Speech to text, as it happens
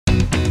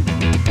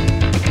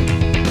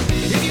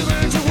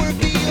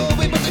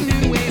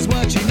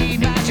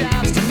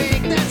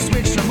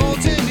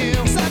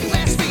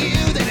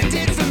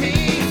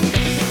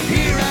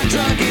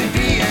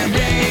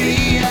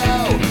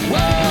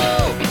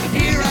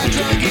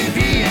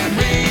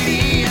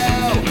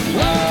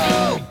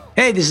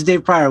Hey, this is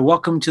Dave Pryor.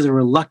 Welcome to the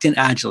Reluctant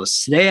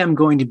Agilists. Today I'm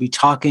going to be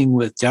talking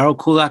with Daryl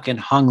Kulak and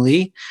Hong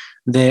Lee.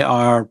 They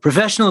are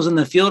professionals in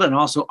the field and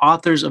also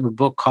authors of a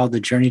book called The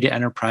Journey to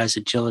Enterprise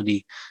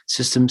Agility,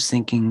 Systems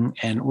Thinking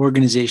and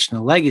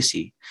Organizational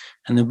Legacy.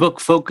 And the book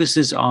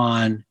focuses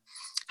on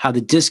how the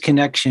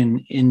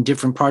disconnection in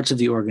different parts of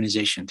the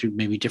organization through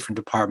maybe different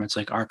departments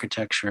like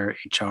architecture,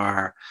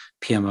 HR,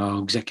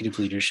 PMO, executive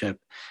leadership,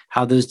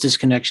 how those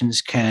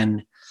disconnections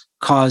can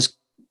cause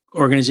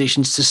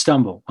organizations to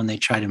stumble when they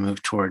try to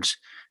move towards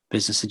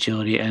business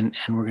agility. And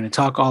we're going to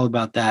talk all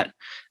about that.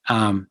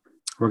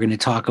 We're going to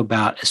talk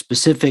about a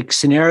specific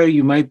scenario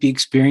you might be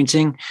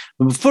experiencing.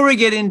 But before we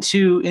get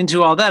into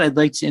all that, I'd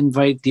like to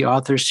invite the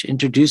authors to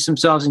introduce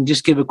themselves and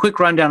just give a quick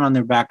rundown on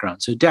their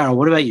background. So Daryl,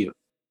 what about you?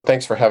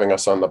 Thanks for having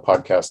us on the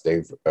podcast,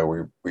 Dave.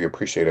 We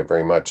appreciate it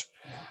very much.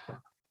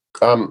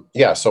 So I'm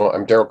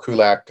Daryl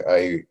Kulak.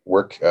 I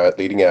work at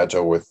Leading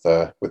Agile with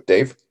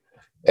Dave,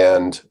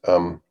 and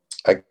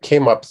I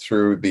came up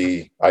through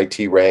the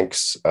IT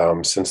ranks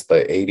since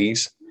the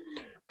 80s.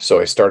 So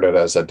I started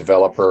as a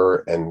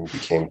developer and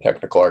became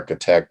technical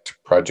architect,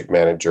 project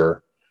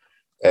manager,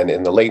 and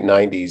in the late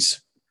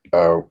 90s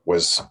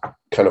was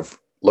kind of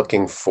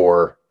looking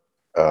for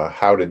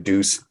how to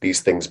do these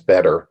things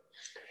better,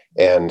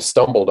 and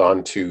stumbled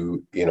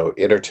onto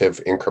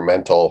iterative,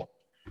 incremental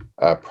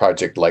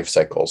project life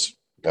cycles.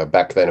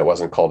 Back then, it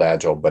wasn't called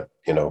Agile, but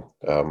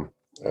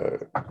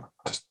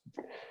just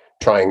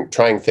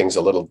trying things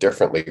a little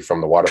differently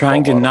from the waterfall.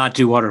 Trying to model. Not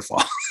do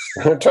waterfall.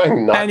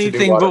 Trying not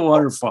anything to do waterfall. but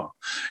waterfall.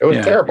 It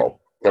was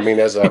terrible. I mean,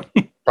 as a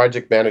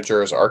project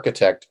manager, as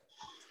architect,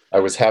 I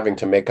was having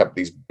to make up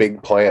these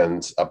big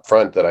plans up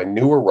front that I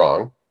knew were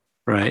wrong.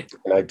 Right.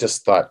 And I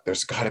just thought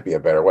there's got to be a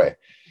better way.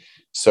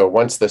 So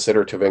once this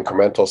iterative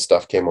incremental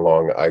stuff came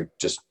along, I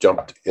just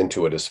jumped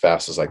into it as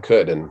fast as I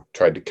could and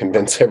tried to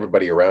convince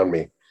everybody around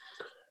me,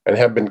 and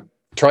have been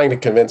trying to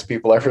convince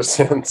people ever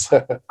since.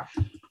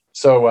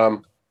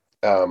 So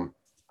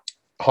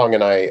Hong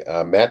and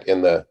I met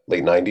in the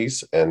late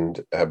 90s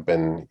and have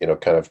been,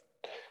 kind of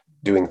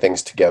doing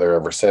things together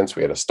ever since.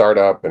 We had a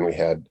startup, and we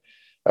had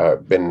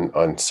been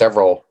on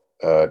several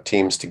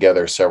teams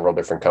together, several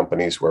different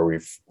companies where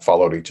we've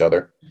followed each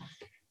other.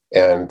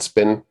 And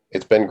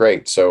it's been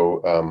great.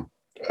 So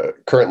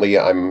currently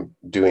I'm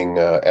doing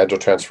Agile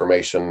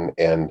transformation,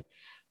 and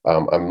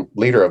I'm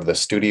leader of the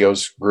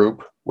Studios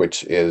group,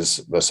 which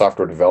is the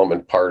software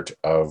development part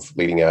of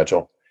Leading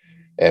Agile,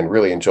 and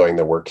really enjoying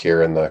the work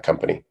here in the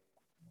company.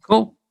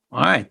 Cool.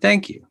 All right.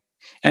 Thank you.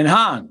 And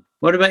Han,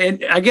 what about,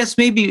 I guess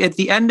maybe at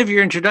the end of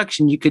your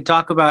introduction, you could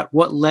talk about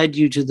what led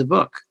you to the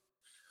book.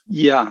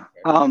 Yeah.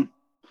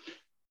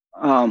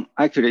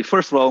 Actually,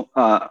 first of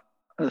all,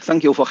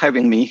 thank you for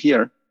having me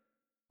here.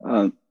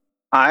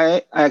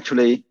 I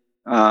actually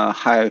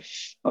have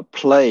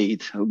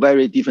played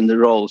very different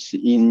roles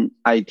in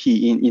IT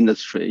in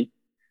industry.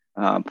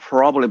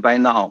 Probably by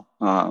now,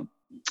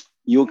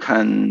 you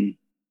can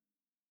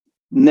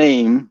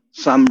name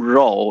some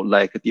role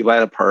like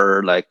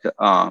developer, like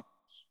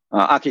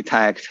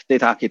architect,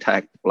 data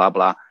architect, blah,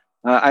 blah.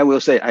 I will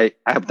say I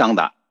have done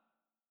that.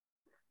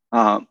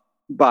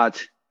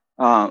 But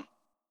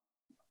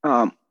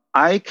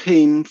I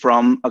came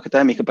from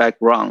academic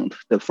background.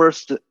 The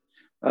first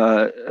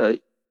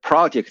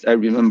project I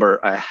remember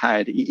I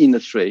had in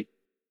industry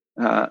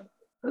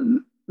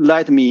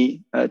led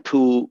me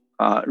to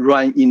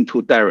run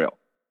into Daryl.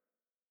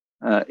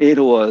 It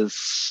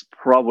was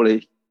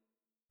probably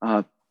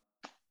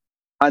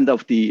end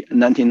of the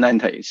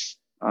 1990s.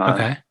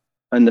 Okay.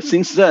 And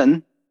since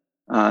then,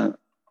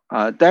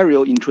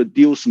 Daryl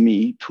introduced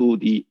me to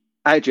the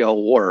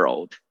Agile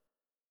world.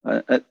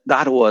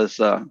 That was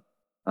a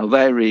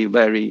very,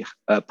 very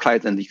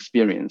pleasant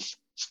experience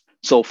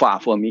so far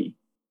for me.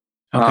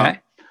 Okay.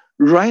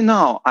 Right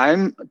now,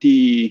 I'm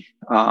the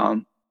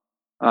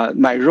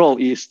my role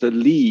is the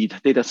lead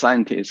data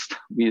scientist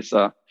with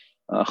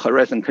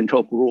Horizon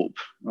Control Group.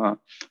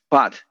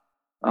 But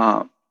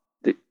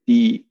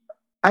the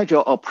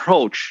Agile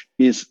approach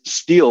is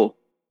still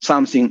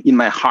something in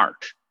my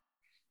heart.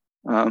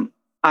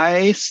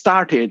 I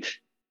started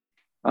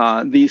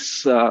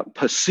this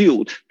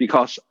pursuit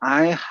because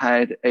I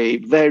had a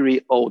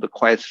very old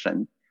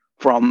question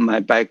from my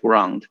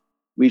background,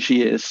 which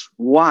is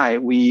why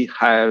we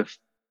have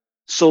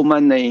so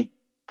many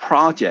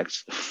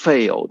projects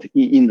failed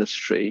in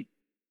industry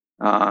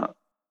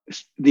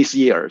these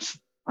years.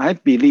 I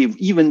believe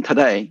even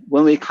today,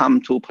 when we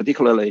come to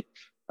particularly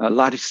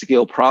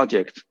large-scale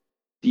projects,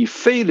 the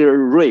failure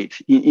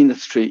rate in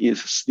industry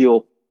is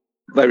still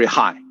very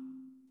high.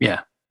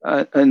 Yeah.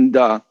 And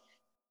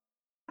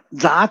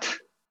that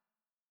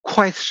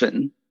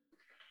question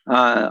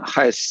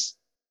has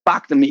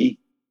bugged me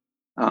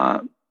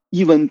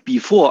even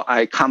before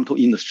I come to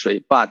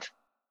industry. But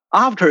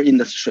after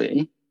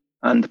industry,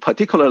 and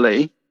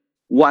particularly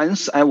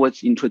once I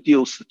was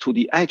introduced to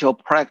the Agile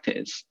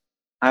practice,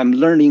 I'm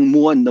learning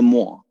more and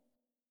more.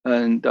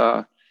 And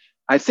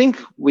I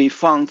think we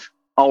found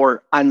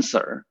our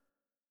answer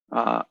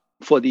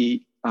for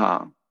the,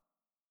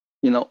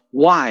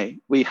 why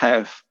we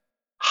have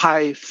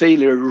high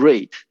failure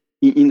rate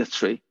in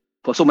industry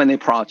for so many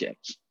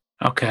projects.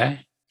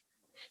 Okay.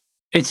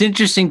 It's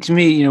interesting to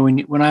me, you know,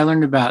 when I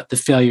learned about the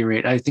failure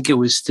rate, I think it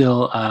was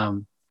still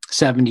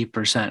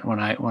 70%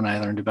 when I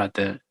learned about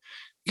the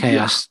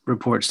chaos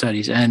report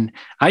studies, and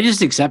I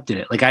just accepted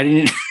it. Like I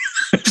didn't.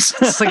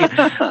 It's like,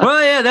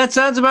 well, yeah, that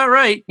sounds about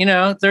right. You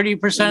know,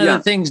 30% of the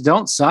things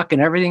don't suck,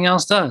 and everything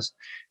else does.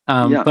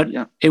 But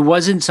it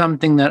wasn't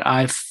something that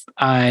I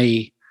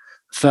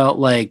felt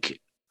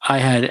like I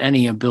had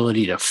any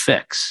ability to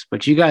fix.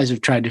 But you guys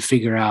have tried to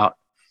figure out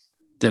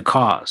the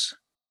cause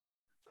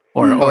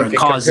or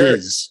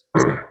causes.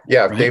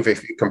 Yeah, right? Dave,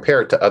 if you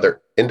compare it to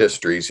other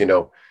industries, you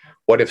know,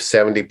 what if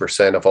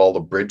 70% of all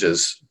the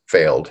bridges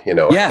failed? You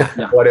know,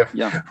 what if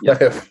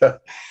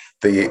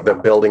the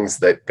buildings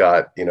that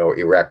got, you know,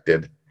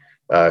 erected,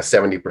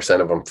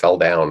 70% of them fell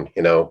down?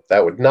 You know,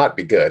 that would not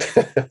be good.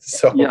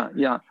 So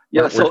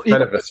we're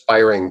kind of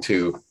aspiring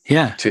to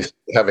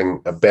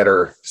having a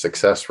better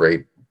success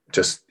rate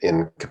just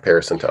in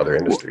comparison to other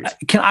industries.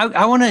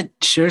 I want to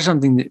share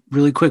something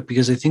really quick,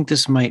 because I think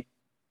this might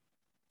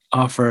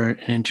offer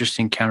an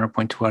interesting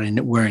counterpoint to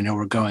where I know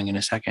we're going in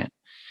a second.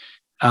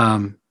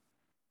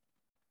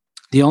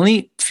 The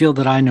only field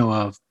that I know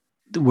of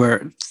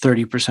where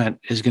 30%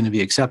 is going to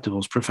be acceptable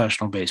is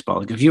professional baseball.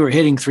 Like if you were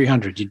hitting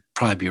 300, you'd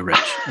probably be rich,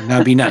 and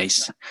that'd be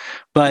nice.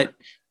 But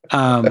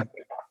for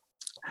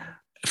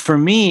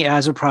me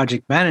as a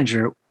project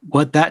manager,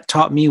 what that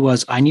taught me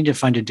was I need to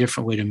find a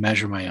different way to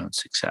measure my own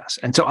success.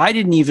 And so I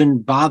didn't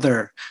even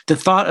bother the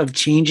thought of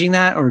changing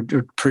that or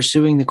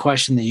pursuing the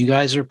question that you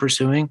guys are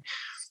pursuing.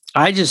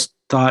 I just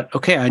thought,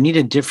 okay, I need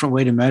a different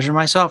way to measure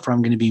myself, or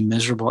I'm going to be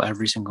miserable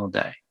every single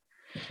day.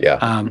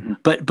 Yeah.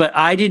 But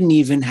I didn't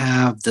even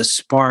have the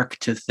spark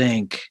to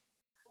think,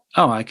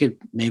 oh,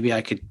 maybe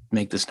I could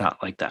make this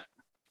not like that.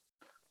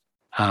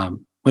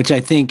 Which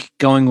I think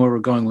going where we're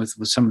going with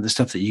some of the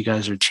stuff that you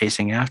guys are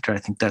chasing after, I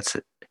think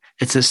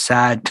it's a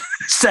sad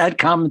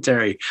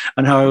commentary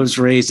on how I was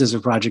raised as a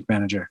project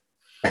manager.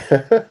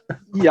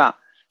 Yeah.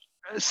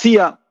 See,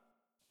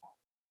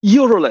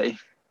 usually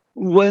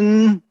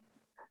when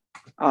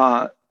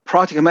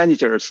project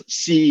managers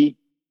see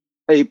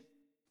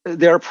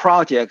their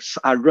projects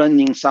are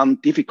running some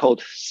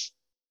difficult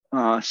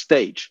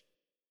stage,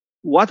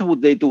 what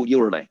would they do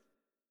usually?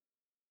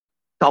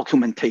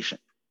 Documentation.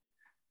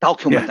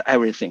 Document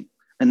everything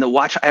and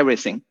watch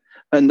everything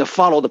and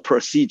follow the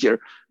procedure,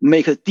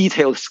 make a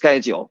detailed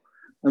schedule,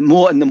 and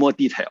more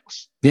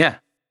details. Yeah.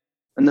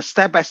 And the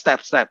step by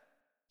step.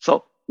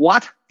 So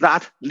what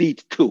that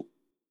lead to?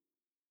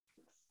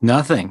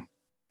 Nothing.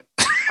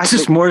 It's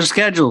just more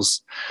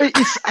schedules.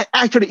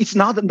 It's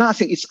not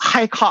nothing. It's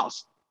high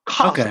cost.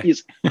 Cost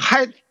is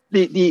high.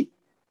 The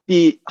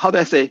how do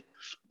I say?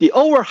 The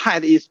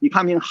overhead is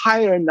becoming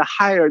higher and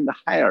higher and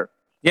higher.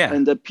 Yeah.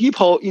 And the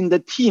people in the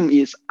team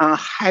is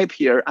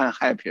unhappier.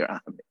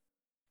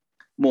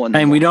 More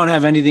and we don't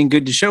have anything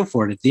good to show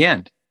for it at the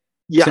end.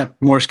 Yeah.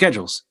 Except more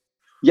schedules.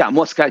 Yeah,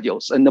 more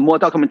schedules and more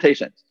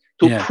documentation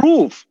to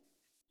prove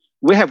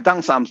we have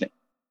done something.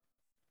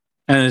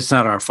 And it's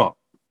not our fault.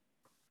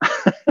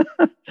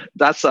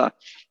 That's a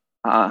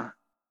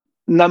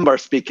number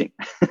speaking.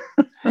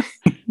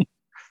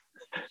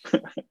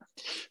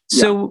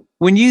 So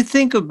when you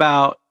think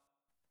about,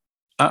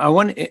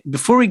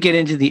 before we get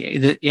into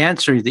the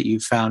answer that you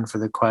found for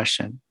the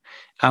question,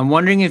 I'm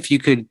wondering if you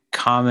could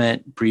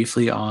comment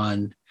briefly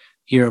on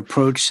your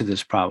approach to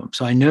this problem.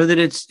 So I know that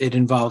it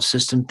involves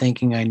system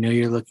thinking. I know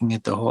you're looking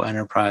at the whole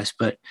enterprise,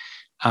 but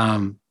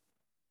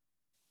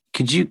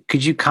could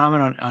you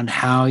comment on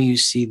how you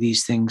see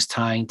these things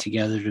tying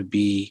together to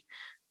be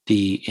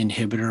the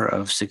inhibitor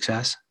of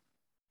success?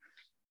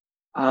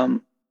 I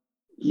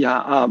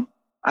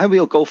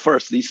will go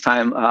first this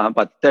time,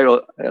 but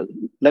Daryl,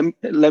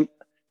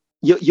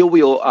 you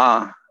will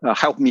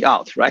help me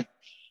out, right?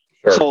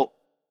 Sure. So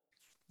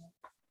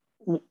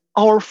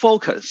our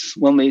focus,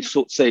 when we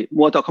should say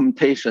more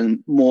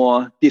documentation,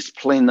 more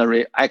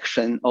disciplinary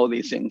action, all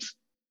these things,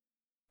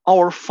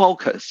 our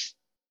focus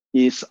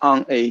is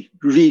on a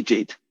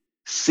rigid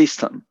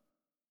system.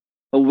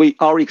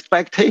 Our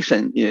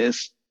expectation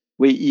is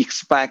we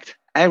expect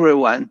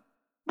everyone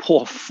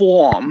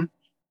perform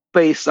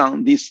based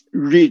on these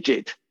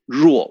rigid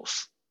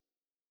rules.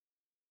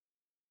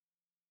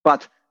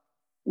 But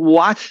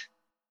what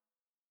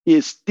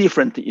is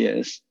different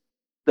is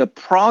the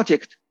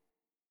project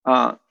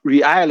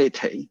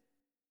reality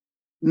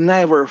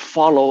never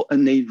follow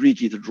any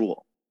rigid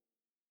rule.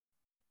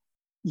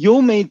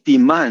 You may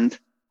demand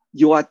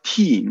your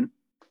team,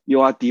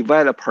 your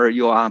developer,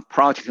 your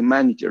project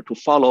manager to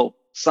follow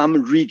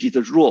some rigid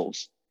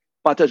rules,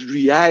 but the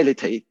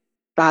reality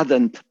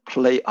doesn't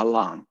play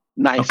along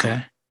nicely.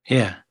 Okay.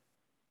 Yeah.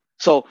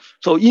 So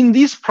in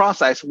this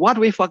process, what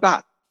we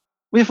forgot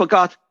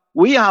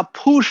we are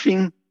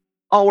pushing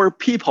our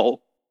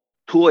people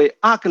to an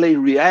ugly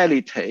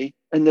reality,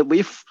 and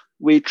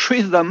we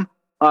treat them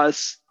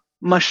as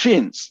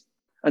machines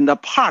and the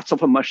parts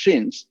of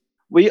machines.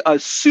 We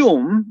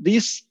assume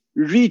this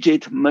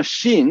rigid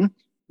machine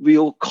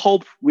will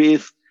cope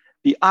with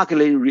the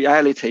ugly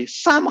reality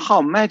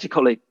somehow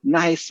magically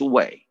nice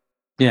way.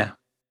 Yeah.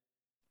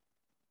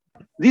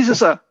 This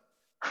is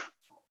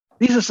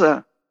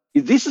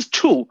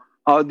true,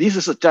 or this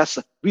is just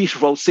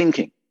wishful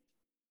thinking?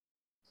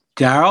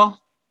 Daryl?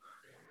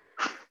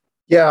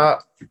 Yeah.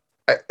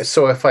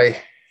 So if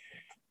I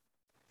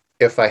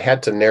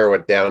had to narrow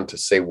it down to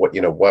say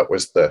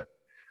what's the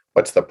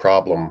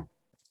problem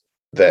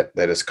that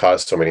has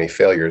caused so many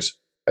failures,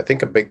 I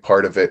think a big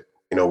part of it,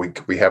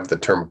 we have the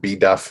term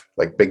BDUF,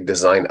 like big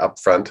design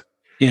upfront.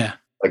 Yeah.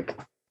 Like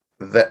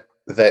that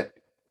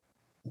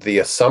the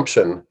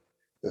assumption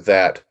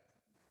that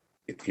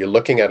you're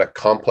looking at a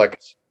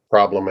complex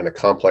problem and a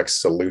complex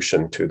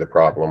solution to the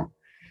problem,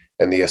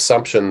 and the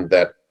assumption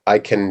that I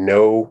can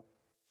know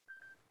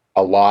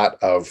a lot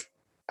of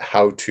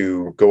how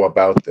to go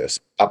about this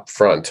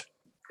upfront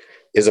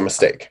is a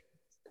mistake.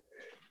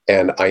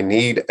 And I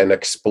need an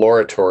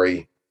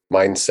exploratory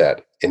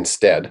mindset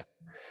instead.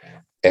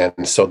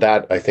 And so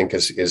that, I think,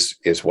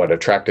 is what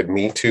attracted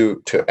me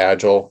to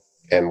Agile,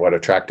 and what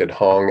attracted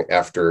Hong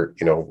after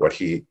what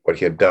he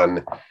had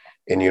done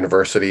in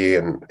university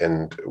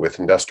and with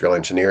industrial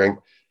engineering.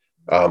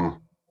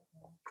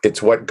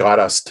 It's what got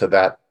us to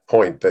that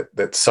point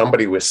that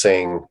somebody was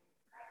saying,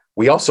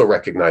 we also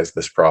recognize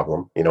this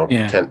problem.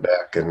 Kent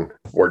Beck and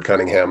Ward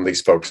Cunningham,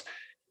 these folks,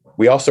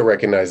 we also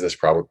recognize this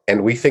problem,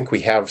 and we think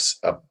we have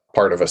a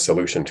part of a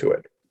solution to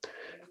it.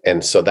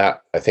 And so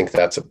that, I think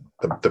that's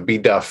the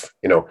BDUF,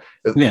 the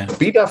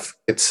BDUF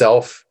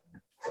itself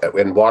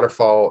in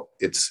Waterfall,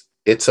 it's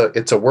a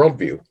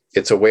worldview.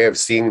 It's a way of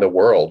seeing the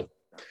world.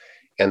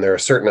 And there are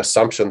certain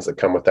assumptions that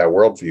come with that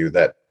worldview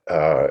that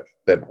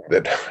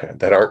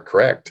aren't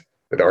correct,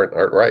 that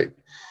aren't right.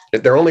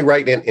 They're only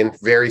right in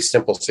very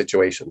simple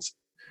situations.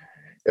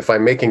 If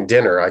I'm making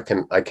dinner, I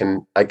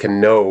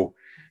can know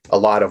a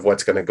lot of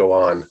what's going to go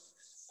on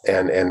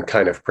and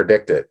kind of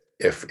predict it.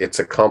 If it's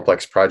a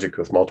complex project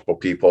with multiple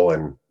people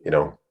and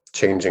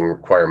changing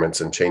requirements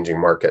and changing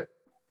market,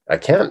 I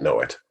can't know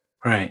it.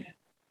 Right.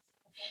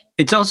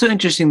 It's also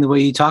interesting the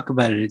way you talk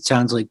about it. It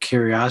sounds like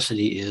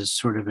curiosity is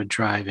sort of a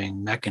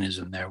driving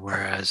mechanism there.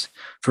 Whereas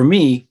for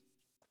me,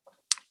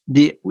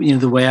 the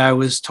way I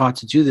was taught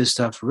to do this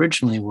stuff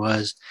originally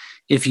was,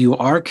 if you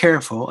are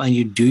careful and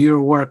you do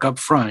your work up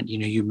front,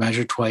 you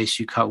measure twice,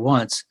 you cut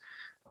once,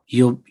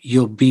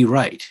 you'll be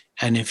right.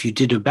 And if you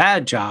did a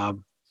bad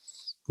job,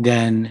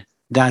 then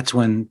that's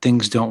when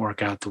things don't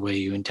work out the way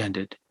you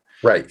intended.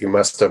 Right. You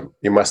must have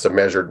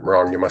measured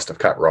wrong. You must have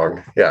cut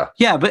wrong. Yeah.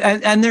 Yeah. But,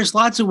 and there's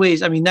lots of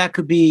ways. I mean, that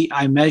could be,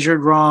 I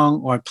measured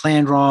wrong, or I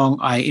planned wrong.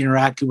 I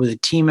interacted with a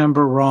team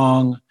member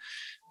wrong.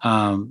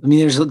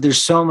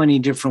 There's so many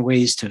different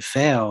ways to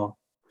fail,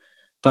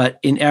 but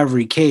in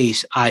every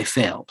case I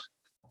failed,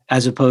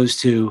 as opposed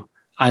to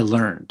I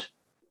learned.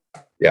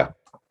 Yeah.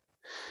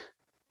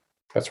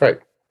 That's right.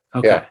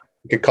 Okay. Yeah.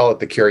 You could call it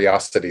the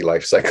curiosity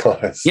life cycle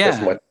as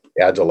much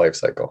Agile life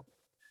cycle.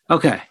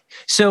 Okay.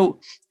 So,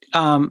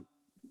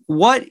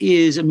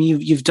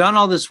 you've done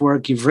all this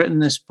work, you've written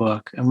this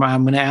book, and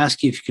I'm going to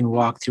ask you if you can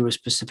walk through a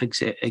specific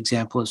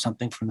example of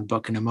something from the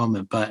book in a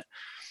moment, but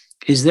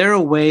is there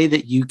a way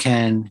that you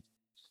can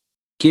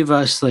give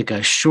us like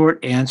a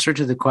short answer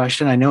to the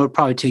question? I know it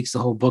probably takes the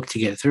whole book to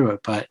get through it,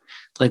 but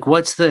like,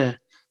 what's the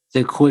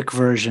quick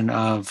version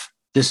of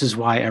this is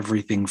why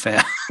everything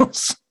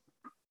fails?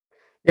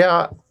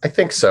 Yeah, I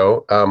think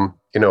so.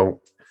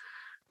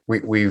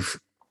 We've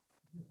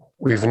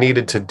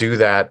needed to do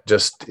that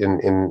just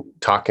in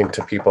talking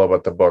to people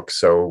about the book.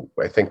 So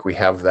I think we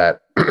have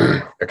that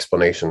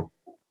explanation.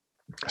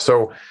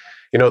 So,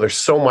 there's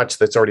so much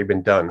that's already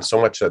been done, so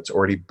much that's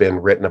already been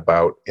written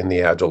about in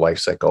the Agile life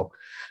cycle.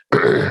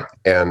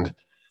 And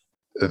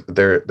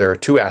there are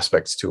two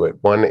aspects to it.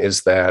 One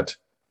is that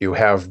you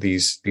have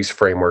these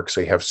frameworks.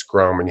 So you have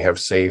Scrum and you have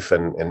SAFe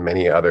and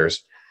many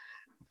others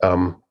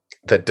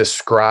that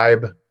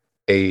describe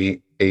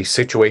a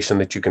situation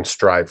that you can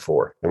strive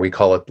for. And we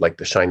call it like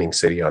the shining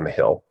city on the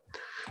hill.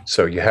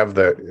 So you have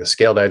the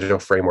Scaled Agile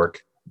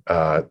framework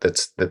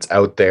that's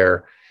out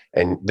there,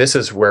 and this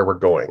is where we're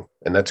going.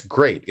 And that's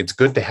great. It's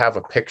good to have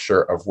a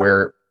picture of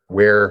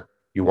where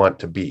you want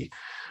to be.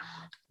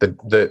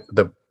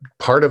 The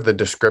part of the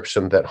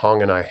description that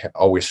Hong and I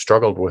always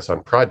struggled with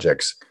on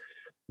projects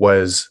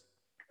was,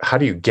 how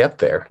do you get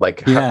there?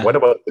 Like, what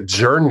about the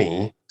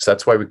journey? So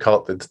that's why we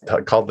called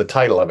the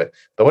title of it.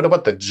 But what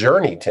about the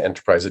journey to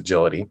enterprise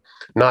agility,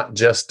 not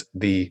just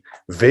the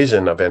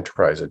vision of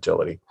enterprise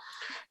agility?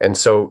 And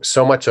so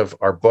much of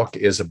our book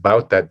is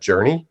about that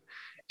journey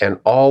and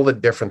all the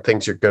different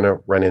things you're going to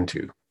run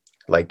into.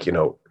 Like,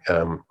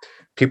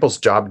 people's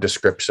job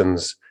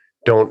descriptions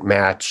don't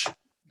match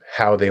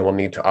how they will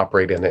need to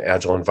operate in an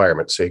agile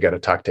environment. So you got to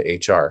talk to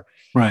HR.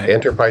 Right.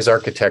 Enterprise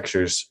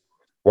architectures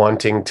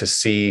wanting to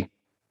see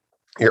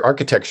your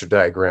architecture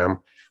diagram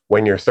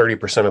when you're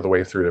 30% of the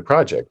way through the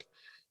project.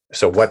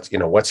 So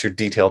what's your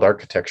detailed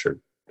architecture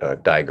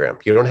diagram?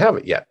 You don't have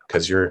it yet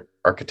because your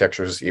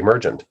architecture is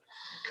emergent.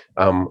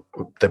 The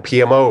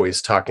PMO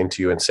is talking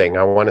to you and saying,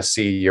 I want to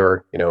see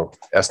your,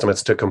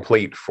 estimates to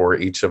complete for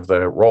each of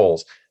the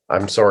roles.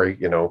 I'm sorry,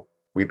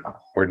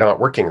 we're not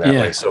working that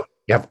Yeah. way. So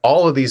you have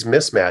all of these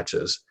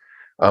mismatches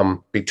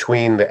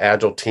between the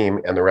Agile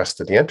team and the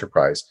rest of the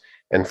enterprise.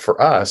 And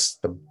for us,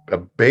 a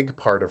big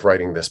part of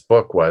writing this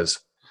book was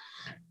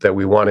that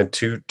we wanted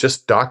to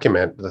just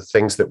document the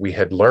things that we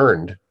had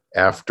learned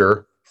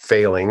after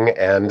failing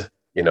and,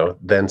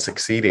 then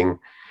succeeding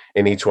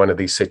in each one of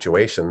these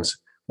situations,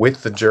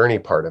 with the journey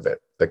part of it,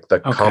 the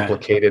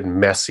complicated,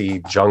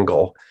 messy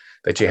jungle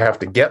that you have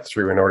to get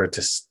through in order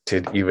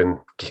to even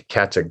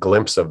catch a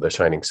glimpse of the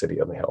shining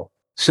city on the hill.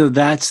 So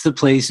that's the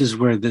places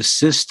where the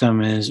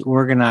system is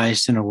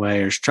organized in a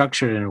way or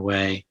structured in a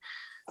way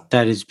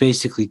that is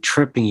basically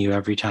tripping you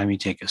every time you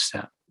take a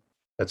step.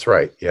 That's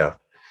right. Yeah.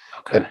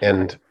 Okay.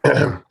 And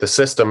the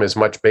system is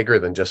much bigger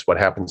than just what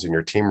happens in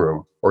your team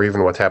room or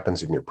even what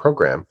happens in your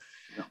program.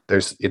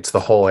 It's the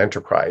whole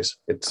enterprise.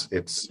 It's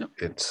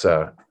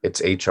HR,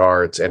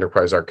 it's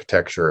enterprise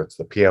architecture, it's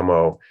the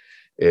PMO,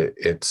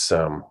 it's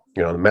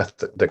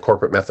the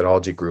corporate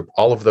methodology group.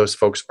 All of those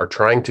folks are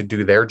trying to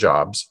do their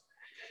jobs,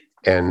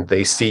 and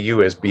they see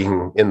you as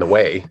being in the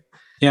way.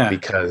 Yeah.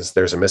 Because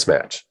there's a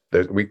mismatch.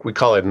 We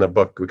call it in the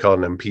book, we call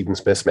it an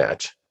impedance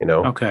mismatch.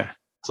 Okay.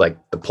 It's like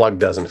the plug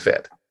doesn't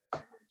fit.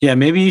 Yeah,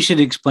 maybe you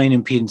should explain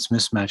impedance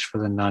mismatch for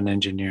the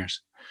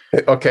non-engineers.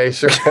 Okay,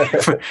 sure.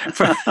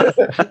 For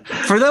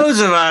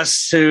those of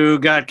us who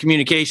got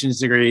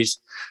communications degrees,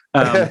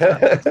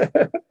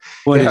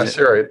 what is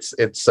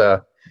it?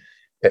 Sure.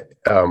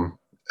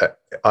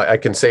 I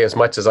can say as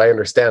much as I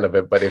understand of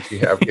it, but if you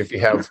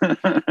have,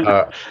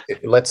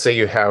 let's say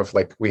you have,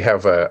 like, we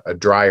have a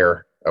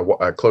dryer,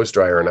 a clothes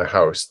dryer in a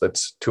house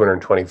that's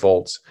 220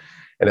 volts,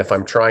 and if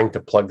I'm trying to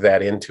plug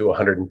that into a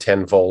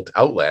 110 volt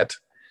outlet,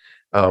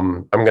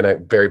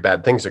 very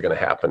bad things are going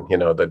to happen.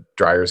 The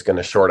dryer is going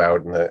to short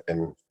out,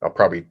 and I'll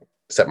probably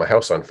set my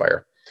house on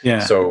fire. Yeah.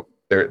 So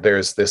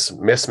there's this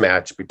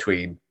mismatch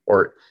between,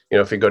 or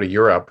if you go to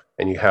Europe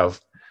and you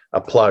have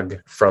a plug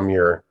from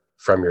your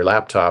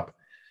laptop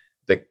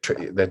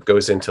that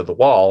goes into the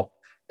wall,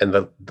 and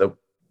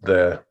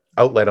the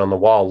outlet on the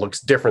wall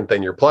looks different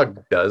than your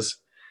plug does,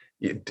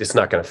 it's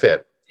not going to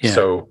fit. Yeah.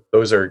 So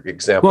those are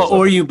examples. Well,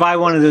 or you buy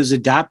one of those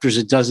adapters,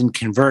 it doesn't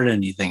convert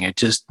anything. It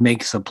just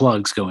makes the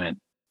plugs go in.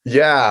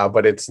 Yeah,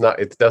 but it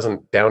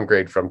doesn't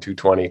downgrade from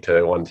 220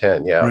 to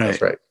 110. Yeah, Right.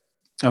 That's right.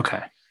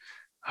 Okay.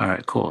 All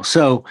right, cool.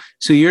 So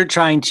you're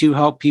trying to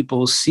help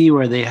people see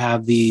where they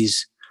have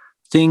these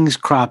things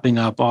cropping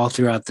up all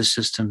throughout the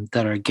system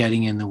that are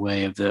getting in the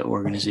way of the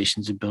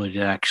organization's ability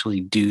to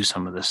actually do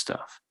some of this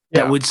stuff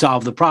that would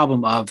solve the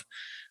problem of,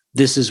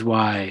 this is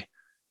why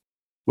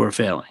we're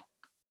failing.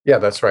 Yeah,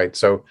 that's right.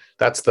 So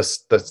that's the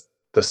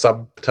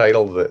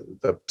subtitle,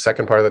 the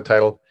second part of the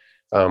title,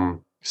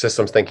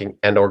 systems thinking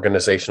and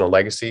organizational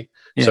legacy.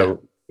 Yeah.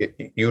 So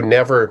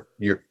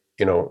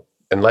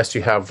unless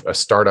you have a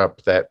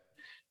startup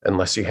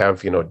unless you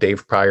have,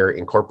 Dave Pryor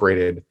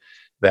Incorporated,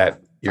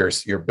 that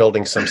you're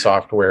building some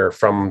software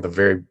from the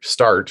very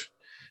start,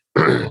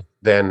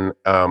 then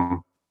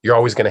you're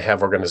always going to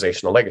have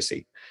organizational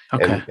legacy.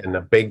 Okay. And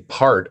a big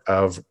part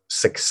of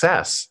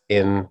success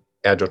in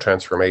agile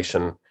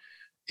transformation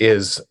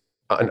is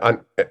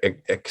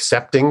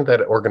accepting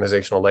that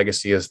organizational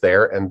legacy is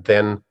there, and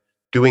then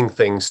doing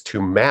things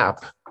to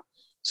map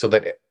so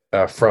that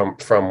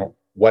from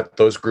what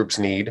those groups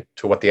need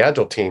to what the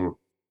agile team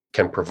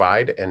can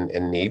provide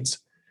and needs,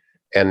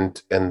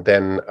 and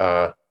then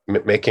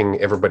making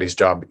everybody's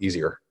job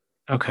easier.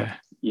 Okay.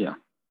 Yeah.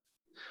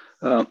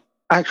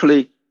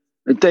 Actually,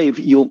 Dave,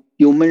 you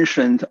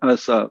mentioned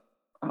as a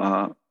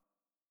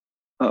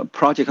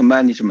project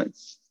management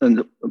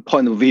and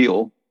point of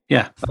view.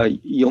 Yeah.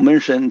 You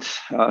mentioned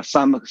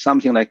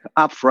something like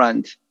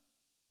upfront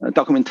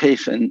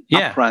documentation,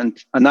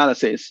 upfront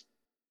analysis.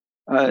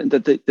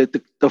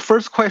 The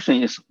first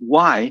question is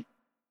why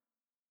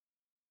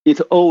it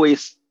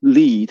always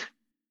lead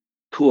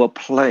to a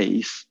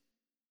place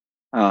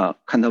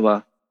kind of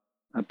a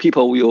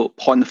people will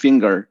point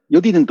finger.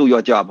 You didn't do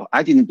your job.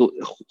 I didn't do.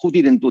 Who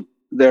didn't do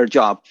their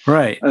job?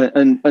 Right.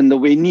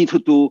 And we need to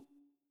do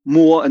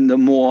more and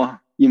more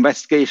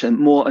investigation,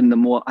 more and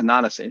more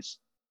analysis.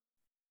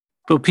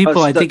 But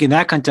people, I think, in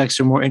that context,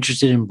 are more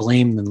interested in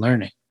blame than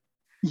learning.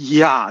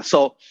 Yeah.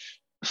 So,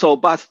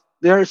 but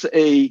there's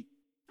a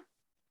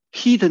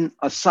hidden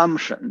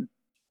assumption.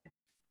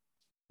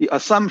 The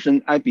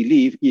assumption, I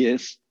believe,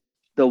 is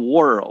the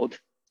world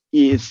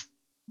is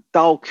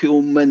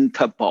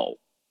documentable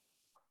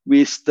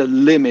with the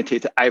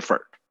limited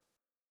effort.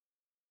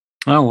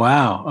 Oh,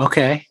 wow.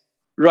 Okay.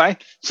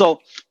 Right.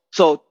 So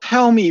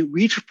tell me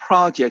which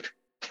project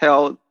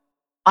tell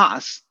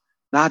us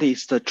that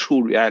is the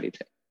true reality.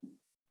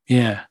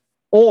 Yeah.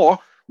 Or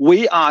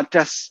we are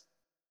just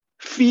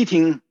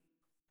fitting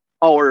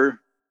our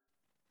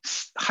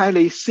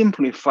highly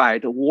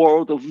simplified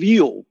world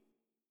view,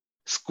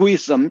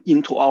 squeeze them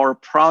into our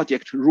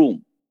project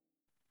room,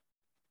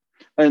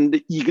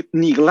 and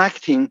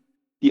neglecting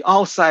the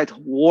outside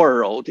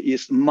world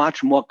is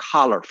much more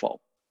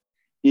colorful,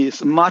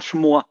 is much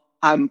more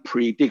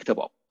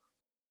unpredictable.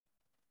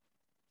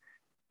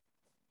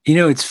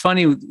 It's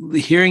funny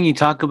hearing you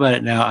talk about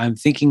it now. I'm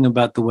thinking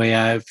about the way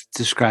I've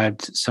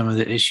described some of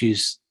the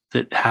issues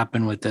that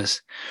happen with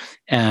this.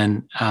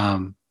 And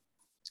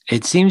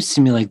it seems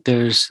to me like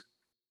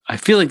I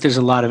feel like there's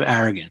a lot of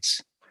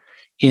arrogance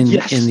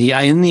Yes.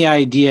 in the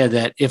idea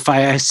that if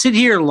I sit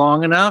here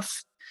long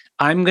enough,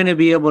 I'm going to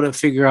be able to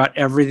figure out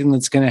everything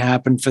that's going to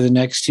happen for the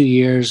next 2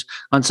 years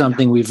on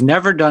something we've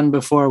never done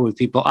before with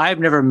people I've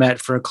never met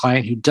for a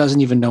client who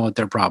doesn't even know what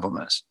their problem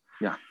is.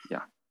 Yeah.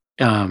 Yeah.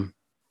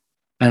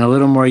 And a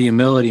little more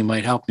humility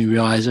might help me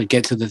realize or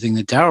get to the thing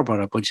that Darryl brought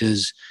up, which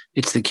is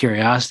it's the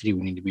curiosity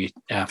we need to be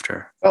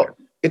after. Well,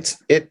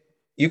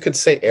 you could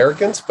say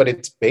arrogance, but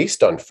it's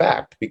based on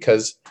fact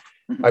because,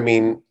 I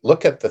mean,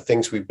 look at the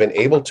things we've been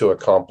able to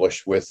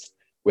accomplish with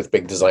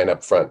big design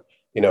up front.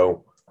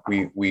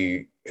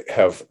 We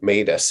have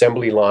made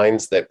assembly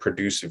lines that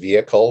produce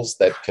vehicles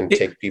that can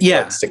take people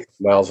at 6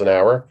 miles an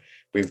hour.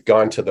 We've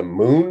gone to the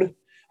moon.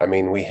 I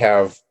mean, we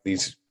have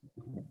these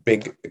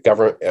big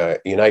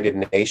government,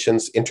 United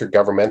Nations,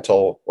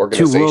 intergovernmental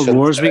organizations. 2 world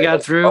wars we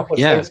got through.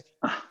 Yeah.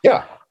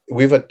 Yeah.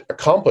 We've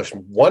accomplished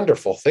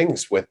wonderful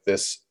things with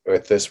this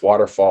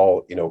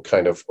waterfall,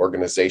 kind of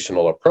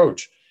organizational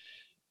approach.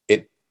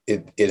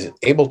 It is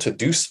able to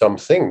do some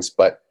things,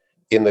 but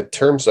in the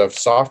terms of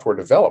software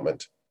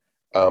development,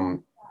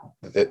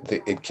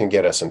 it can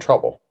get us in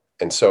trouble.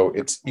 And so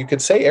you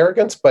could say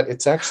arrogance, but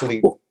it's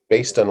actually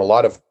based on a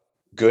lot of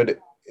good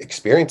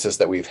experiences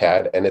that we've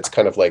had. And it's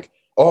kind of like,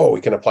 oh,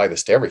 we can apply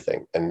this to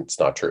everything. And it's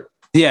not true.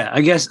 Yeah,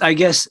 I guess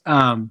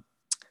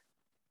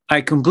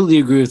I completely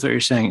agree with what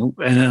you're saying.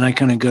 And then I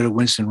kind of go to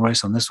Winston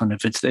Royce on this one.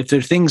 If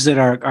they're things that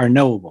are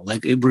knowable,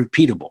 like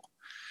repeatable,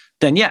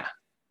 then yeah,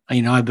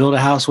 I build a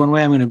house one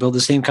way, I'm going to build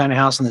the same kind of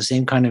house in the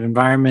same kind of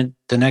environment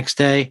the next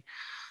day.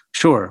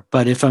 Sure.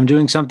 But if I'm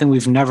doing something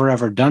we've never,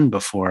 ever done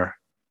before,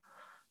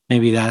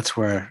 maybe that's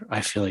where I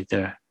feel like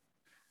the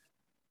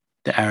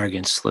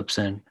arrogance slips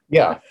in.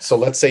 Yeah. So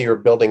let's say you're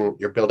building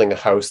a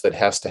house that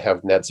has to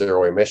have net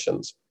zero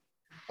emissions.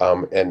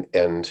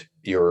 And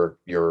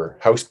your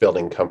house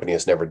building company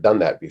has never done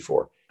that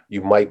before.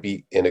 You might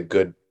be in a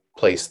good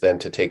place then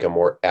to take a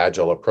more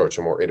agile approach,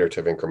 a more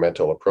iterative,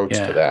 incremental approach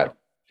to that.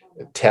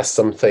 Test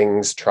some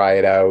things, try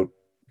it out,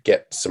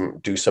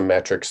 do some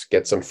metrics,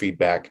 get some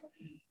feedback.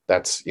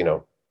 That's,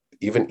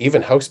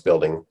 even house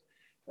building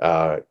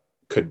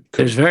could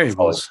there's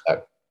variables.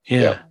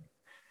 Yeah.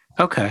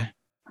 Okay.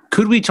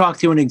 Could we talk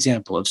through an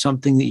example of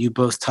something that you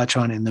both touch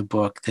on in the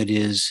book that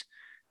is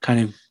kind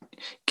of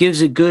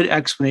gives a good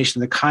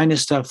explanation of the kind of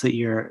stuff that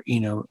you're,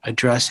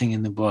 addressing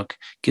in the book,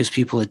 gives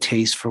people a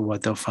taste for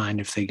what they'll find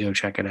if they go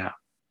check it out?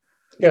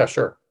 Yeah,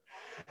 sure.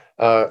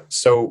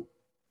 So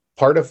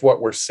part of what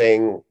we're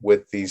saying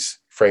with these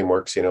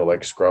frameworks,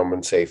 like Scrum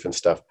and SAFe and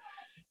stuff,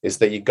 is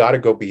that you got to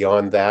go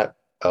beyond that.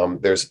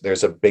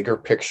 There's a bigger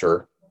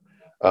picture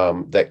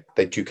that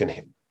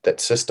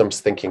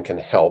systems thinking can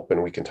help,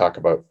 and we can talk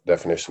about the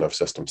definition of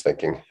systems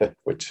thinking,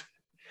 which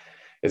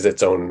is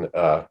its own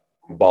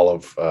ball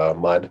of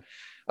mud.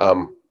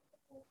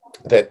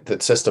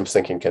 That systems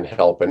thinking can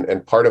help,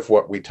 and part of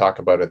what we talk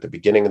about at the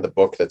beginning of the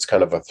book, that's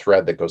kind of a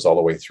thread that goes all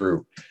the way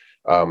through.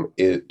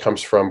 It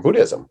comes from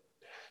Buddhism.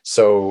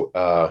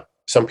 So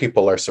some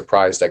people are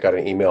surprised. I got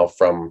an email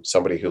from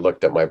somebody who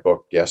looked at my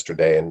book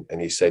yesterday,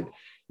 and he said,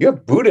 "You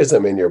have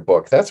Buddhism in your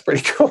book. That's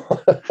pretty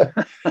cool."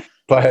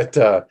 But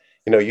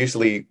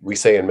usually we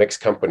say in mixed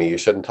company, you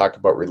shouldn't talk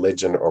about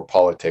religion or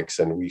politics,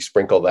 and we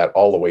sprinkle that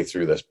all the way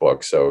through this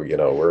book. So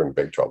we're in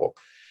big trouble.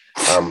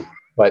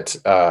 But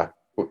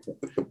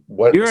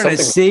you're in a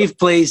safe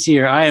place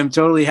here. I am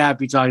totally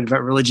happy talking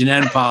about religion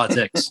and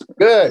politics.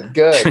 Good.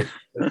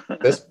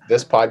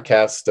 This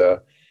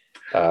podcast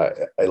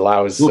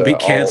allows. We'll be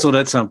canceled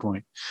at some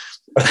point.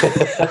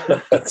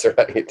 That's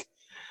right.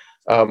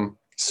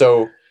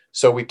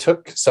 So we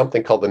took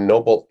something called the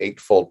Noble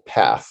Eightfold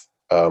Path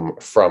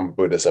from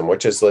Buddhism,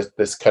 which is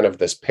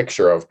this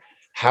picture of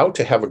how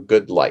to have a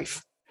good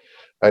life,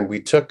 and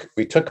we took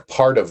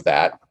part of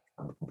that,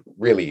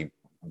 really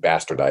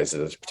bastardized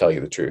it, to tell you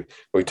the truth.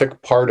 But we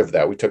took part of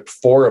that. We took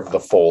 4 of the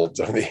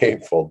folds of the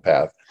Eightfold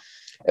Path,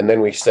 and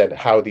then we said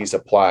how these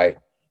apply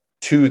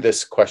to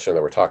this question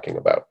that we're talking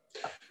about.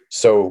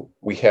 So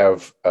we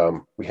have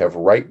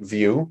right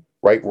view,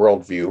 right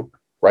worldview,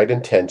 right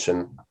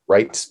intention,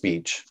 right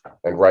speech,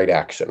 and right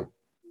action.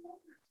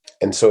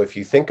 And so if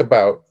you think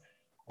about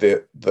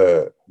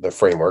the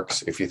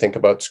frameworks, if you think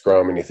about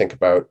Scrum and you think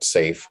about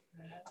SAFe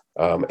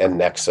and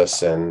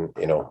Nexus and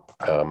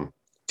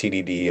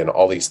TDD and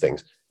all these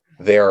things,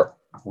 they're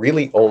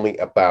really only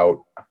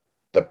about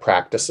the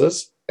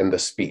practices and the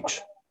speech.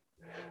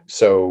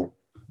 So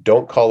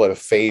don't call it a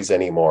phase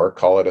anymore,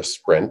 call it a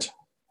sprint,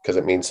 because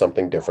it means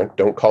something different.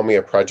 Don't call me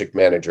a project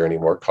manager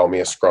anymore, call me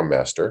a Scrum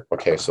Master.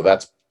 Okay, so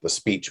that's the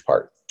speech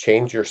part.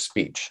 Change your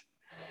speech.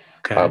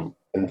 Okay.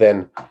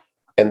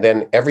 And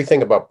then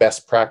everything about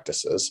best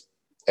practices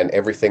and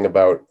everything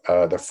about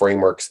the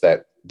frameworks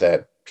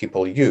that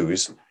people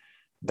use,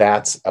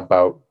 that's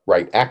about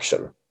right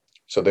action.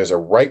 So there's a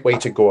right way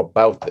to go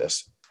about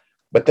this,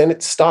 but then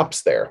it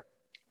stops there.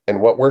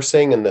 And what we're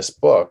saying in this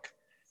book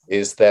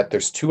is that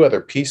there's two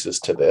other pieces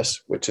to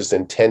this, which is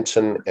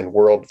intention and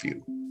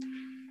worldview.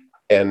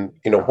 And,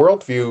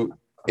 worldview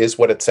is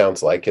what it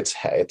sounds like.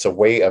 It's a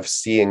way of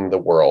seeing the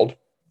world,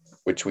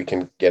 which we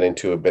can get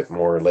into a bit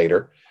more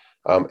later.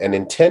 And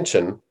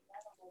intention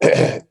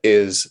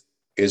is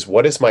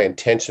what is my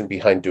intention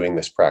behind doing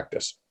this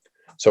practice?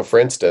 So for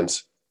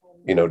instance,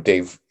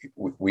 Dave,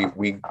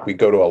 we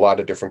go to a lot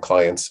of different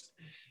clients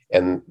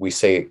and we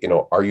say,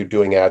 are you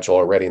doing Agile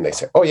already? And they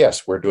say, oh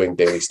yes, we're doing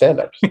daily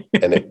stand-ups.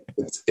 And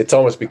it's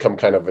almost become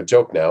kind of a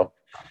joke now.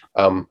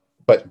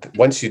 But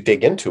once you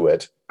dig into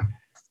it,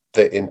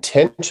 the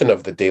intention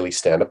of the daily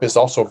stand-up is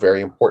also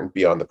very important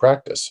beyond the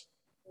practice.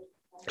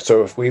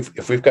 So if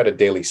we've got a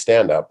daily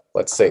stand-up,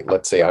 let's say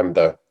I'm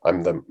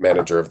the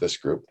manager of this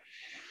group,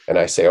 and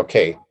I say,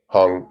 okay,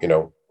 Hong,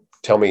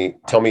 tell me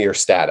your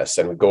status.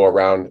 And we go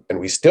around and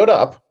we stood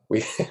up.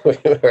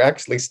 We're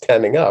actually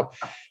standing up,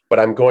 but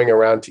I'm going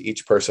around to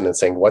each person and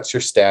saying, what's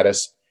your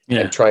status? Yeah.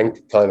 And trying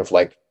to kind of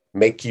like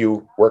make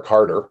you work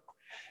harder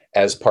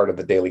as part of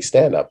the daily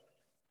stand-up.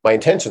 My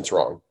intention's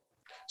wrong.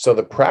 So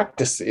the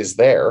practice is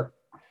there,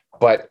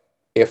 but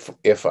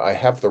if I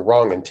have the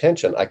wrong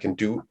intention, I can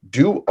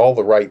do all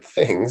the right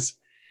things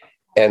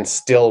and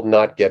still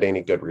not get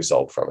any good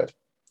result from it.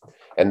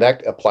 And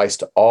that applies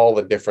to all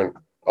the different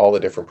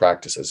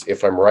practices.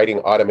 If I'm writing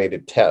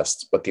automated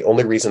tests, but the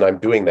only reason I'm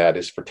doing that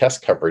is for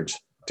test coverage,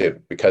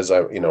 because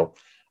I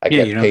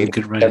get paid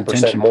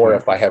 10% more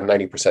if I have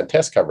 90%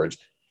 test coverage,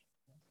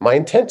 my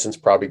intention's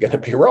probably going to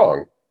be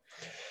wrong.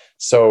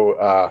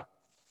 So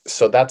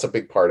that's a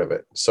big part of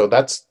it. So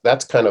that's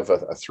kind of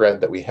a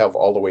thread that we have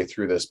all the way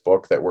through this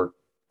book that we're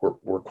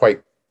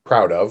quite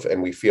proud of,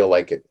 and we feel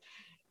like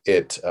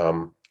it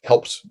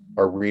helps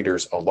our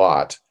readers a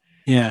lot.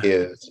 Yeah,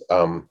 is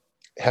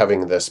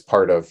having this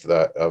part of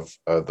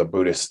the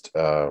Buddhist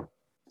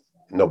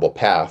Noble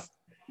Path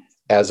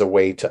as a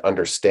way to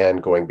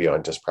understand going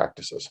beyond just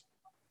practices.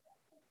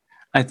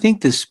 I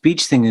think the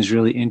speech thing is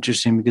really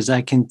interesting because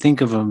I can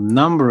think of a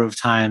number of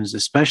times,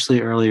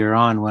 especially earlier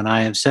on, when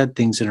I have said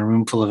things in a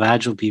room full of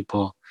Agile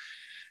people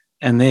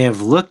and they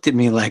have looked at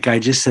me like I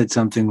just said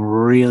something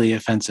really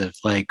offensive,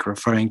 like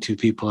referring to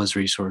people as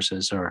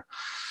resources or,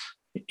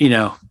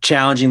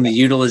 challenging the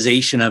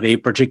utilization of a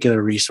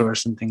particular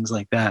resource and things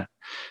like that.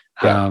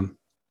 Yeah.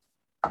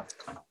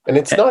 And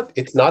it's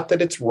not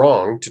that it's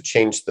wrong to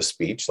change the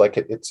speech. Like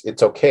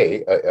it's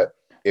okay.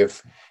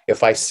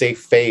 If I say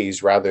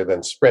phase rather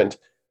than sprint,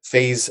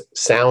 phase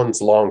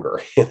sounds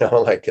longer,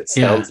 like it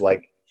sounds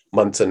like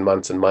months and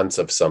months and months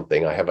of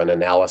something. I have an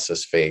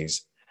analysis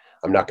phase.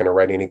 I'm not going to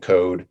write any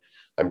code.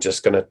 I'm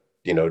just going to,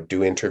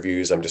 do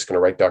interviews. I'm just going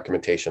to write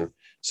documentation.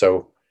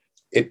 So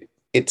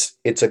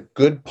it's a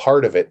good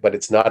part of it, but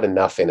it's not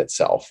enough in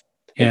itself.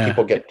 And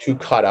people get too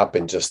caught up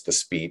in just the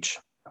speech.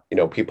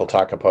 People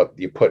talk about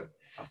you put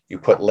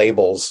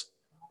labels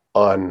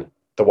on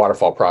the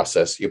waterfall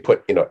process. You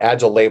put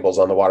Agile labels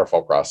on the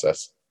waterfall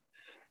process.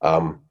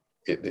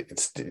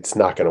 It's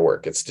not going to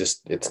work.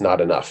 It's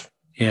not enough.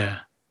 Yeah.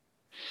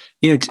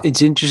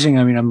 It's interesting.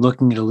 I mean, I'm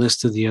looking at a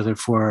list of the other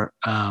four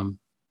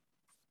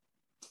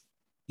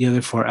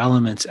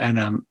elements, and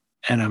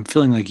I'm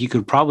feeling like you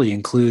could probably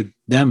include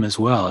them as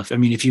well.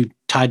 If you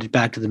tied it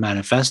back to the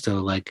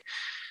manifesto, like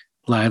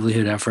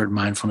livelihood, effort,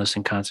 mindfulness,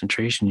 and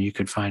concentration, you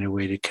could find a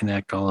way to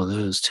connect all of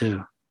those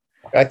too.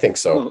 I think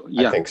so. Oh,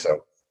 yeah. I think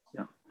so.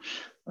 Yeah.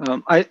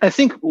 I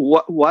think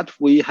what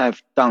we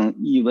have done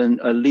even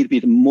a little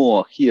bit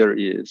more here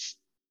is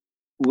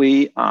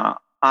we are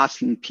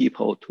asking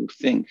people to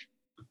think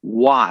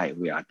why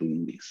we are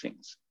doing these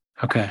things.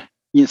 Okay.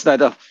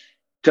 Instead of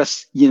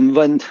just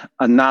invent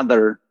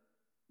another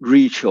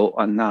ritual,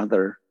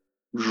 another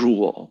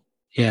rule,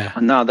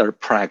 another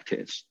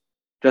practice.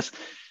 Just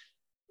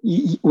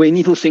we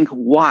need to think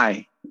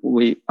why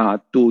we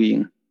are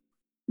doing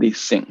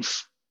these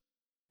things,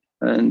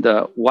 and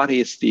what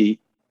is the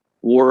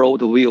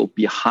worldview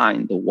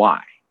behind the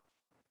why.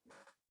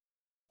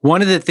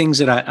 One of the things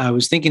that I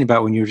was thinking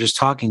about when you were just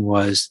talking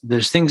was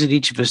there's things that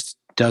each of us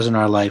does in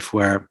our life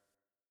where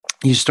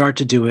you start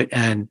to do it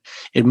and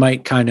it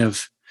might kind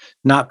of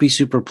not be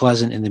super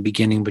pleasant in the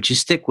beginning, but you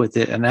stick with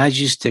it. And as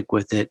you stick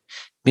with it,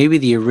 maybe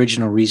the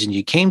original reason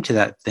you came to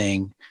that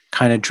thing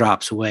kind of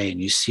drops away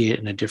and you see it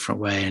in a different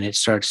way, and it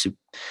starts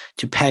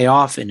to pay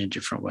off in a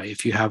different way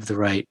if you have the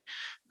right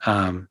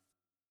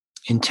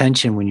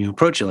intention when you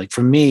approach it. Like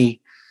for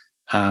me,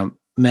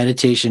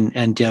 meditation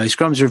and daily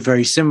scrums are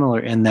very similar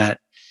in that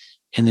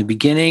in the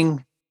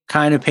beginning,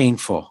 kind of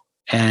painful.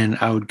 And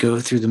I would go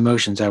through the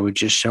motions. I would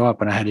just show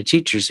up. And I had a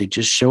teacher say,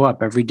 just show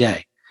up every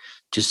day.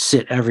 Just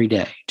sit every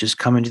day. Just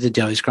come into the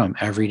daily scrum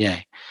every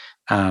day.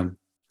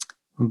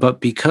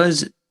 But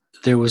because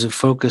there was a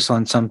focus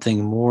on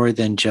something more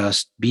than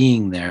just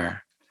being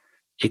there,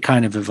 it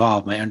kind of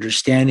evolved. My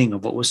understanding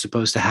of what was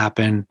supposed to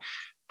happen,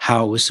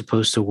 how it was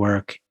supposed to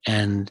work,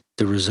 and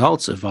the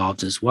results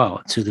evolved as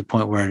well, to the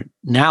point where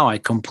now I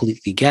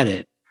completely get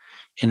it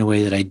in a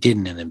way that I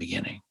didn't in the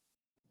beginning.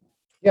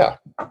 Yeah,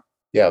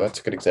 that's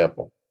a good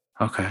example.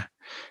 Okay.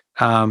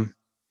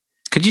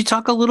 Could you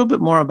talk a little bit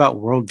more about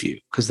worldview?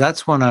 Because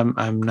that's one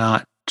I'm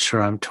not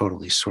sure I'm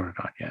totally sorted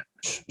on yet.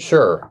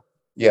 Sure.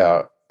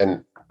 Yeah.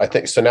 And I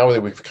think so. Now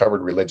that we've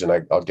covered religion,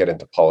 I'll get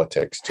into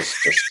politics just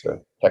to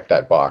check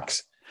that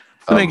box.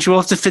 Make sure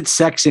we'll have to fit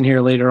sex in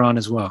here later on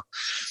as well.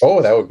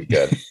 Oh, that would be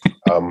good.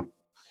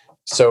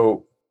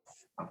 So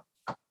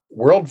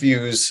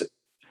worldviews.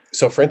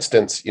 So, for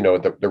instance,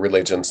 the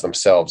religions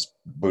themselves: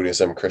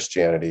 Buddhism,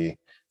 Christianity,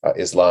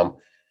 Islam,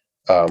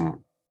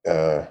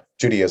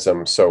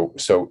 Judaism.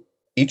 So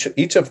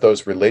each of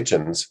those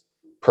religions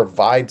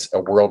provides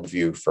a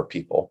worldview for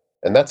people,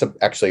 and that's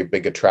actually a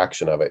big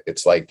attraction of it.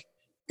 It's like,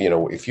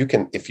 if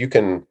you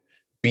can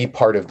be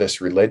part of this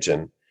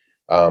religion,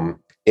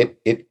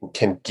 it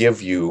can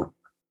give you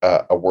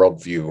a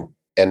worldview,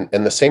 and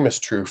the same is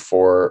true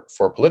for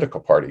political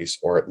parties,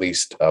 or at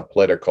least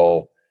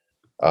political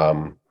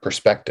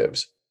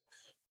perspectives.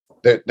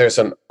 There's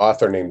an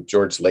author named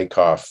George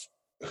Lakoff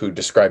who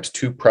describes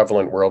two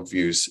prevalent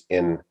worldviews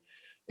in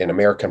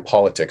American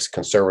politics: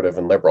 conservative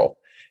and liberal.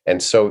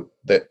 And so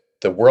the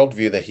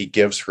worldview that he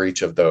gives for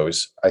each of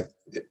those,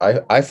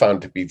 I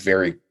found to be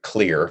very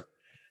clear,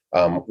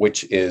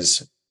 which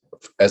is,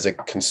 as a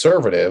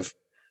conservative,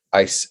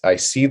 I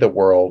see the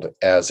world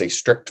as a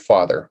strict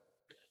father.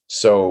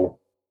 So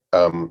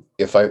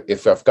if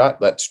I've got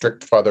that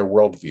strict father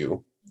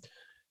worldview,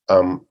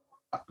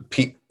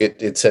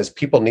 it says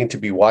people need to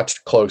be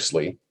watched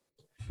closely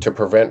to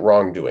prevent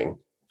wrongdoing.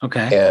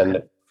 Okay.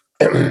 And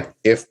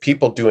if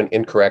people do an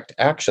incorrect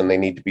action, they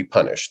need to be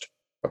punished.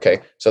 Okay.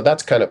 So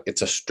that's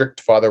it's a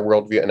strict father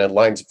worldview, and it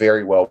aligns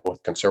very well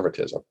with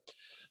conservatism.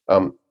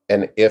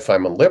 And if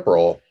I'm a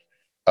liberal,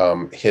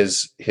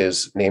 his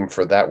name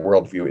for that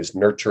worldview is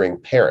nurturing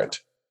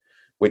parent,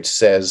 which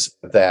says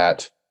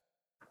that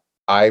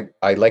I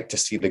like to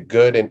see the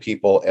good in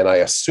people, and I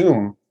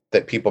assume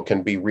that people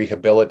can be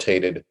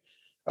rehabilitated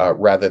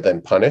rather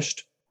than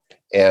punished.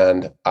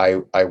 And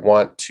I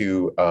want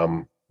to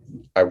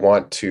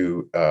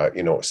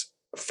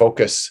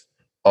focus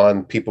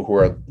on people who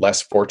are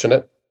less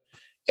fortunate,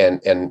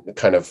 and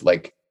kind of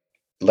like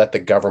let the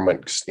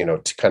government,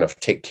 to kind of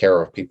take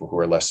care of people who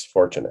are less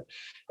fortunate.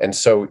 And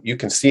so you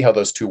can see how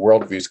those two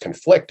worldviews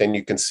conflict, and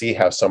you can see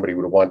how somebody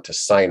would want to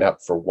sign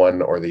up for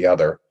one or the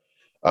other,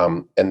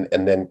 and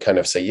then kind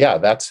of say, yeah,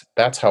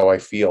 that's how I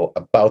feel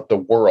about the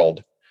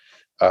world.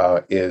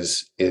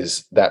 Is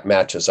that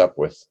matches up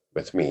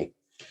with me.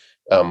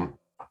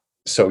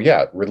 So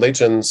yeah,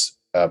 religions,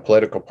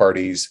 political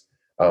parties,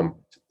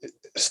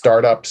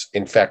 startups,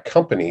 in fact,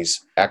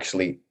 companies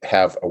actually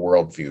have a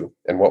worldview.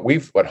 And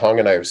what Hong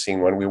and I have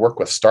seen when we work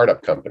with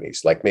startup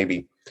companies, like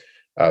maybe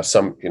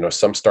some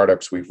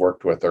startups we've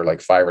worked with are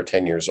like 5 or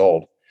 10 years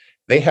old.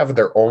 They have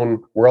their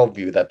own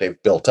worldview that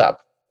they've built up,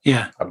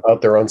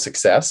 about their own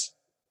success.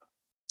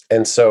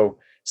 And so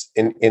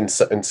in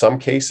some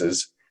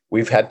cases,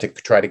 we've had to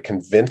try to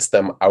convince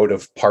them out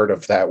of part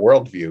of that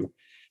worldview,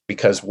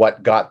 because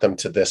what got them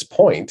to this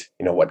point,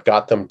 what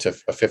got them to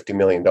a $50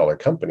 million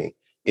company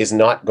is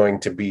not going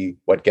to be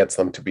what gets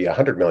them to be a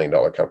 $100 million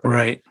company.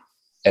 Right.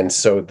 And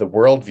so the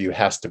worldview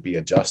has to be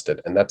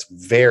adjusted. And that's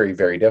very,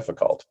 very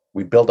difficult.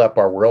 We build up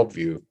our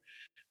worldview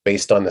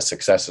based on the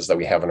successes that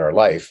we have in our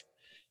life,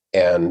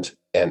 and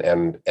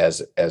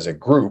as a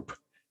group,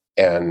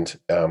 and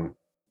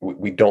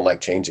we don't like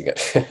changing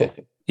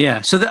it.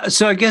 Yeah.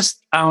 So I guess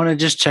I want to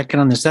just check in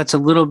on this. That's a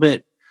little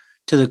bit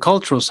to the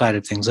cultural side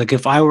of things. Like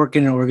if I work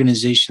in an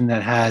organization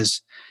that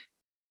has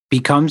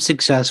become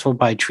successful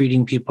by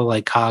treating people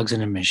like cogs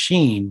in a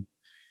machine,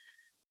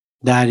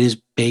 that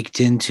is baked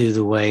into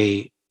the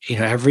way,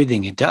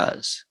 everything it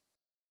does.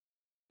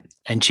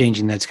 And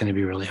changing that's going to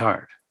be really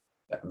hard.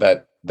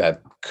 That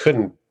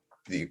couldn't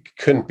be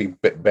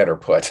better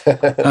put.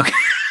 Okay.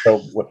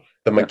 So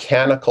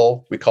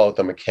we call it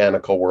the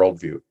mechanical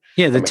worldview.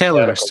 Yeah, the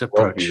Taylorist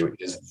approach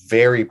is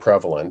very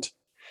prevalent,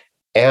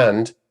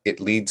 and it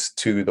leads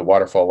to the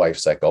waterfall life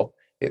cycle.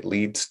 It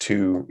leads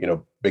to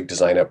big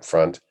design up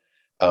front,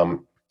 and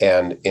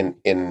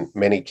in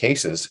many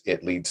cases,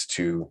 it leads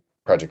to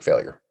project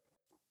failure.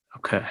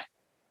 Okay.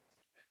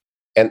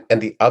 And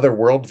the other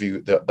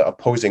worldview, the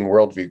opposing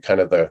worldview, kind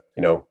of the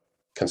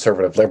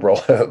conservative liberal,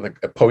 the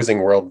opposing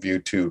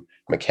worldview to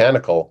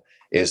mechanical,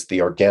 is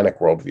the organic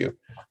worldview,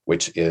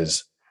 which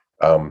is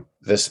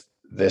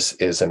this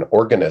is an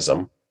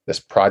organism. This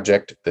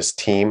project, this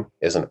team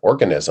is an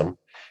organism.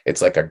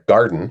 It's like a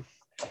garden,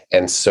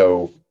 and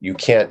so you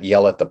can't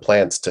yell at the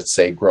plants to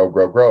say grow,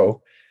 grow,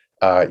 grow.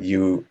 There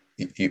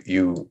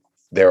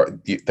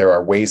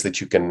are ways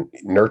that you can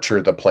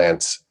nurture the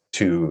plants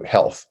to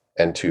health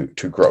and to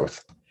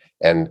growth,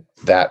 and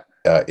that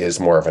is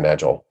more of an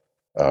agile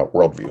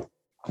worldview.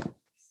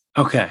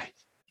 Okay,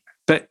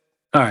 but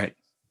all right,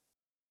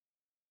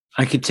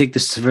 I could take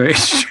this to very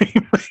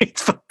extreme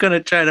lengths. I'm gonna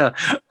try to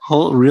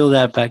reel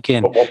that back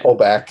in. We'll pull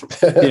back.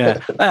 Yeah.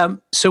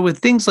 So with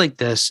things like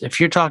this, if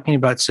you're talking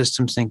about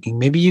systems thinking,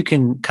 maybe you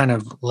can kind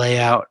of lay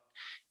out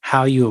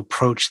how you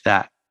approach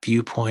that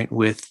viewpoint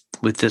with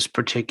this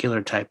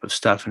particular type of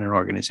stuff in an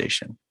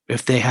organization.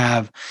 If they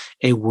have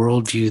a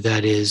worldview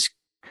that is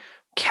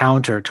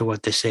counter to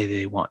what they say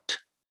they want?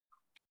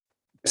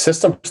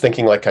 Systems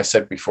thinking, like I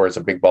said before, is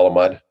a big ball of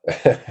mud,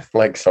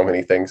 like so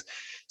many things.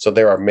 So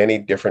there are many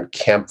different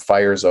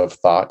campfires of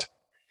thought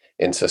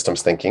in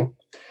systems thinking.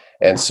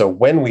 And so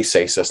when we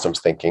say systems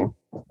thinking,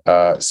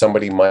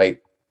 somebody might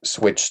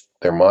switch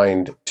their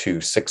mind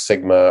to Six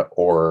Sigma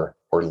or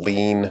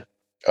lean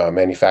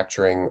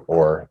manufacturing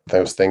or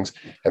those things.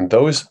 And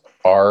those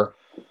are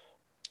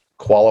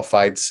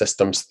qualified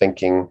systems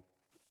thinking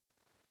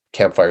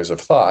campfires of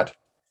thought,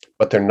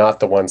 but they're not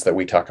the ones that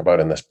we talk about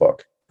in this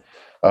book.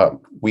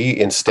 We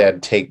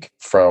instead take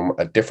from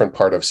a different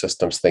part of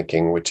systems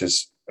thinking, which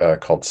is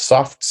called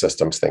soft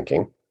systems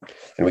thinking.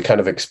 And we kind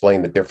of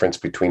explain the difference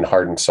between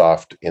hard and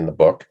soft in the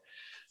book.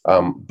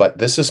 But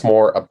this is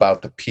more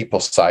about the people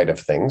side of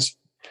things,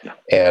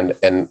 and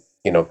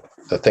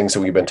the things that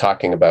we've been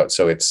talking about.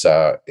 So it's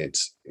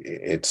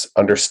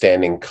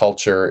understanding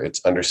culture.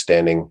 It's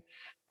understanding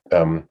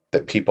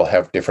that people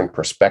have different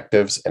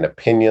perspectives and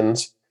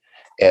opinions,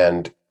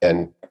 and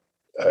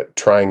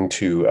trying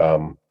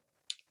to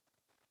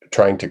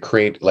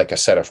create like a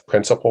set of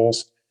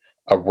principles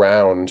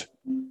around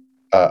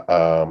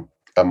a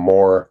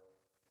more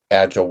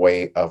agile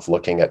way of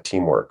looking at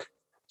teamwork.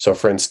 So,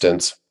 for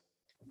instance,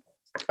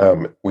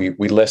 we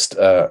list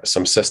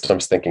some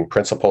systems thinking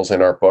principles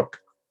in our book.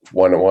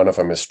 One of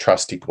them is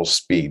trust equals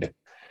speed.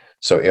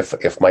 So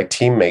if my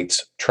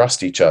teammates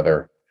trust each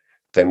other,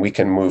 then we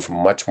can move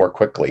much more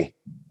quickly,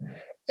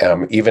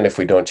 even if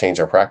we don't change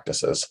our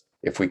practices,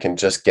 if we can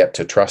just get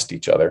to trust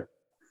each other.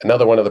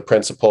 Another one of the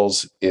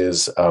principles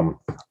is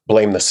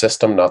blame the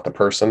system, not the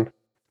person.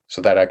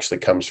 So that actually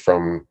comes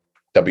from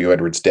W.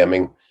 Edwards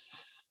Deming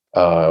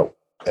and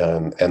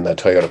the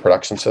Toyota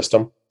production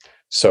system.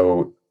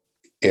 So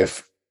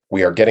if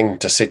we are getting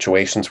to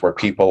situations where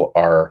people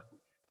are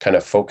kind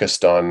of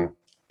focused on,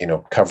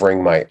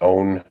 covering my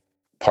own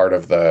part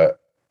of the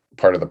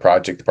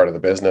project, part of the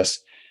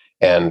business,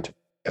 and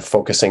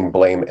focusing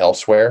blame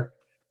elsewhere,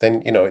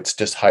 then, it's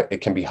just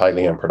it can be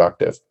highly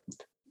unproductive.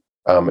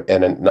 And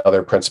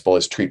another principle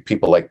is treat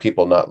people like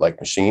people, not like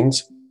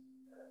machines,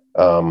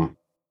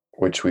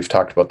 which we've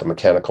talked about, the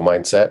mechanical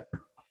mindset.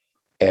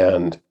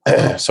 And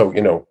so,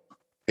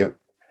 if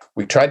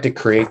we tried to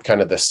create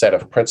kind of this set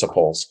of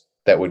principles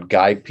that would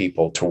guide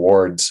people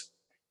towards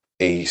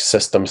a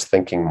systems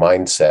thinking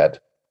mindset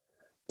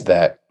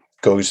that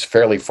goes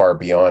fairly far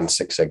beyond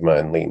Six Sigma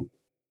and Lean.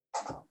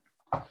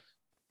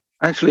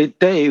 Actually,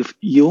 Dave,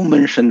 you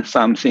mentioned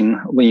something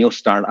when you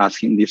start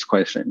asking these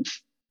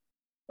questions.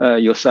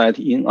 You said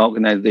in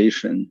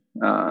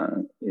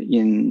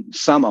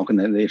some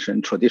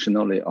organization,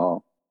 traditionally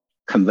or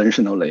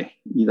conventionally,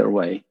 either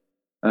way,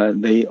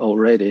 they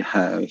already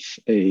have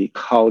a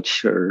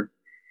culture.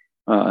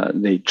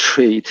 They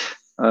treat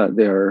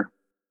their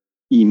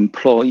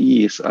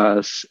employees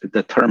as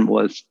the term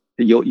was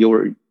you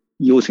were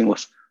using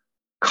was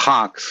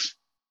cogs.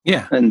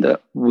 Yeah. And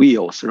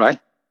wheels, right?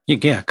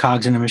 Yeah,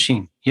 cogs in a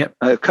machine. Yep.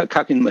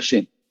 Cog in a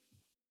machine.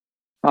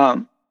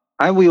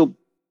 I will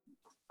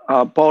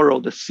borrow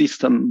the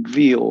system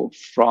view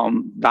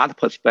from that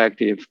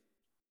perspective.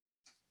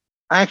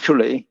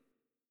 Actually,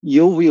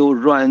 you will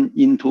run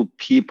into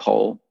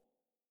people,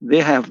 they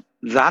have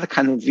that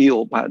kind of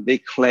view, but they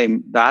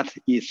claim that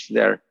is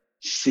their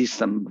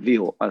system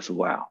view as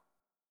well.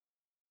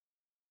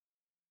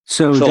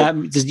 So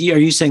are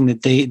you saying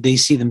that they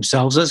see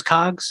themselves as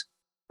cogs?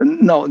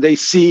 No, they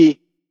see,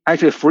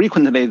 actually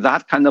frequently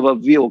that kind of a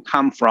view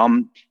come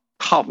from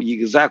top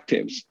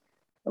executives.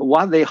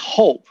 What they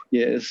hope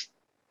is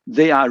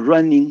they are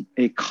running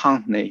a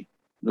company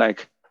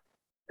like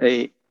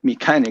a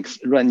mechanics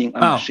running a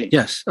machine.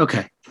 Yes.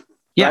 Okay.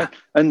 Yeah. Right?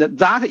 And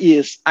that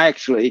is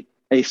actually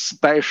a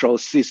special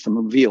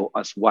system view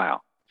as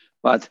well.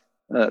 But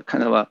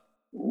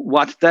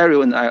what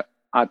Dario and I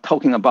are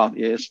talking about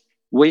is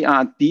we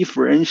are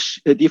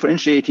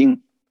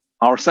differentiating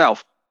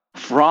ourselves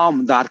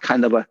from that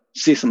kind of a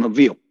system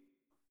view.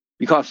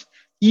 Because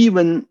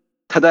even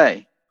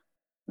today,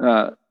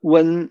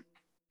 when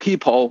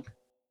people,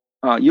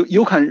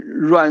 you can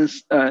run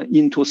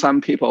into some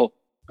people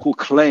who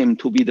claim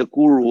to be the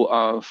guru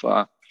of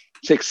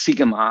Six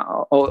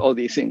Sigma, all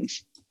these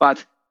things.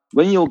 But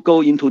when you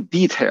go into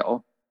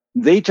detail,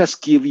 they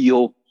just give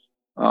you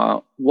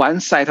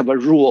one set of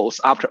rules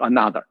after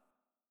another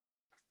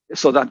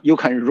so that you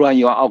can run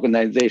your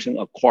organization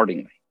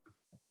accordingly.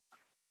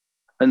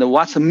 And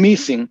what's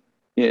missing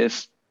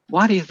is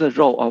what is the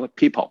role of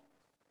people?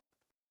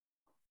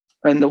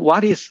 And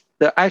what is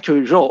the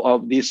actual role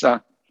of these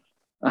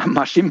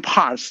machine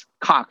parts,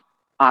 cog?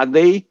 Are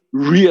they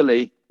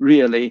really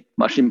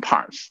machine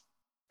parts?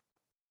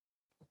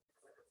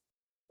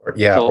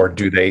 Or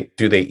do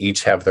they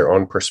each have their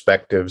own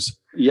perspectives,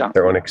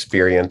 their own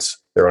experience,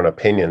 their own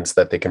opinions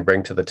that they can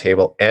bring to the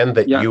table, and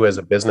that you as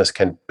a business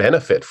can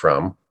benefit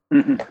from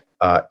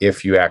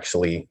if you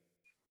actually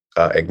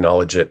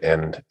acknowledge it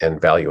and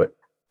value it.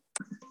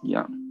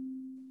 Yeah.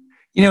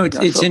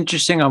 It's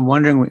interesting. I'm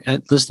wondering,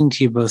 listening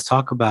to you both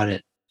talk about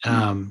it,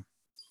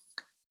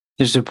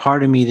 there's a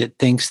part of me that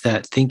thinks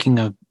that thinking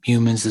of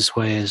humans this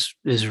way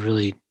is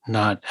really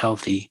not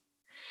healthy.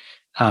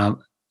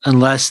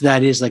 Unless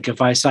that is like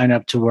if I sign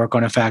up to work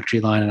on a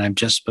factory line and I'm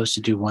just supposed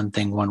to do one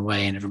thing one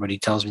way and everybody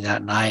tells me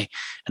that and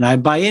I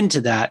buy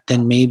into that,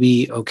 then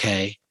maybe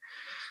okay.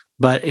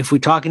 But if we're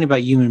talking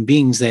about human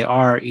beings, they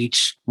are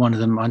each one of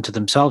them unto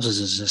themselves as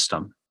a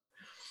system.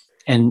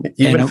 And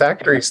even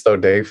factories though,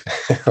 Dave,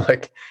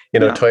 like,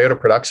 Toyota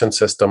production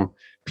system,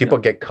 people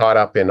get caught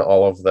up in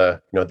all of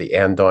the, the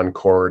Andon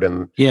cord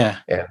and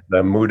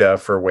the Muda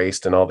for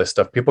waste and all this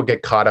stuff. People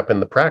get caught up in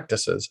the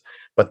practices,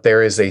 but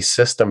there is a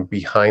system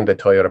behind the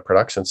Toyota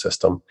production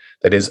system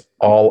that is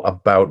all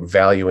about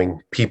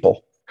valuing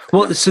people.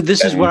 Well, so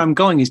this is where I'm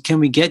going is, can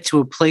we get to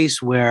a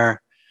place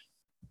where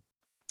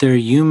they're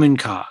human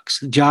cogs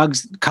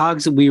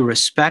that we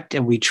respect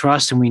and we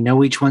trust and we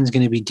know each one's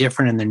going to be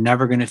different and they're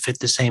never going to fit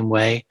the same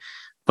way,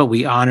 but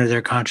we honor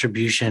their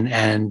contribution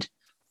and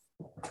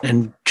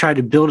try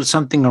to build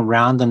something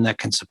around them that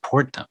can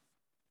support them.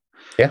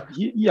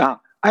 Yeah.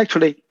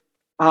 Actually,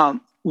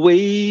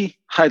 we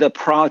had a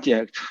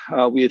project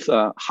with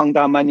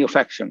Honda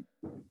Manufacturing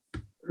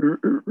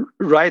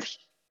right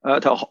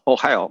to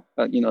Ohio.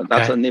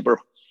 That's a neighbor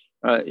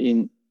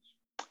in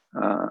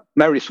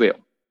Marysville.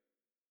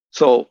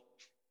 So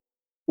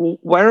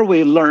where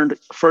we learned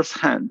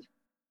firsthand,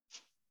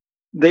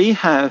 they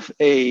have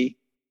a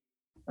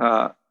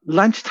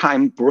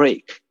lunchtime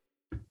break,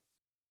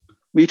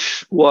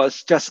 which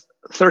was just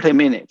 30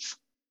 minutes.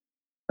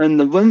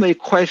 And when we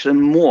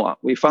questioned more,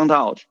 we found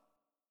out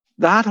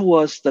that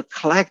was the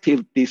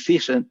collective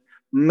decision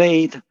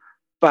made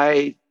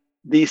by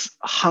these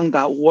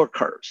Honda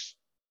workers.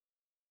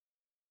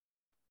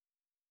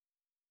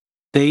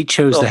 They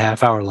chose the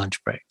half-hour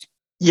lunch break.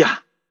 Yeah,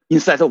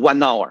 instead of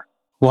 1 hour.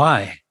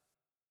 Why?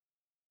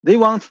 They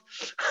want,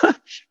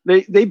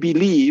 they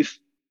believe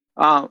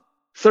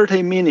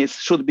 30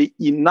 minutes should be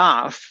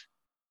enough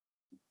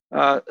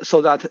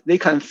so that they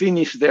can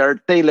finish their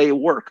daily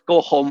work,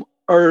 go home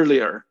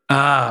earlier.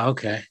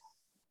 Okay.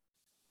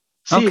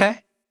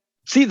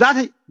 See,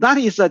 that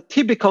is a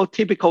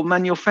typical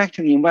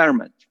manufacturing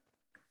environment.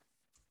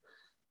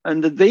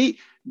 And they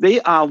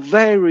are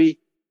very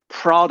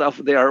proud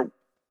of their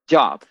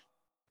job.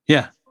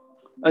 Yeah.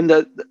 And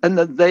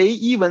they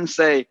even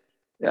say,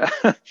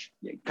 I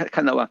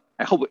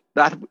hope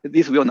that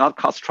this will not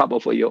cause trouble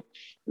for you.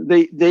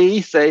 They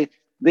say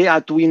they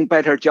are doing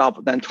better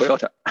job than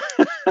Toyota.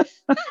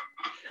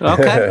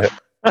 Okay.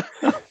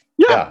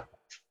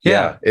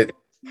 Yeah.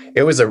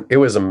 It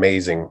was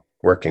amazing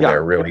working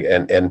there, really,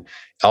 and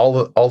all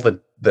the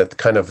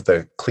kind of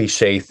the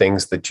cliche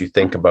things that you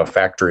think about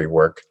factory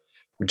work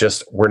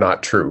just were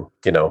not true.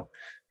 It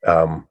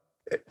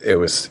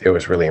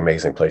was really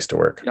amazing place to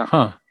work. Yeah.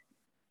 Huh.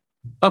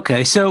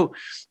 Okay, so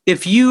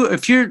if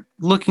you're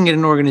looking at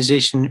an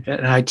organization,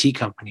 an IT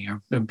company or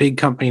a big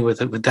company with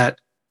that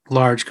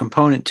large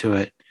component to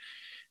it,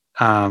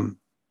 how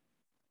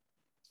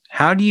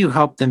do you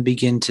help them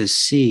begin to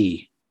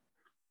see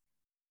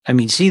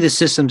the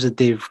systems that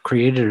they've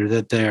created or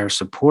that they're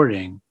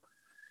supporting,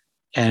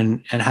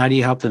 and how do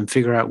you help them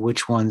figure out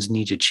which ones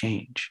need to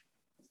change?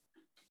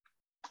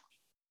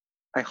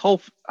 I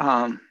hope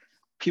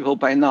people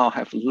by now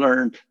have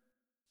learned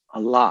a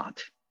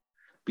lot,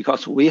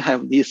 because we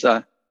have this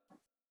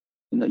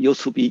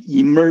used to be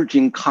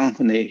emerging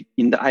company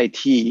in the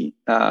IT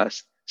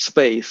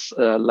space,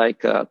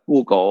 like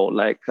Google,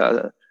 like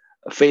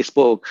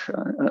Facebook,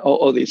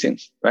 all these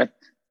things, right?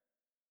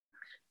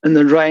 And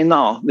then right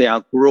now they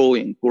are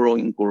growing.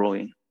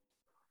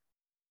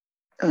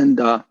 And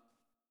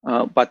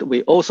but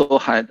we also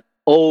had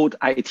old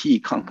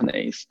IT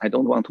companies. I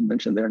don't want to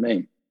mention their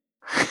name.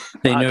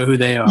 They know who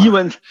they are.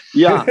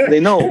 They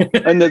know,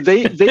 and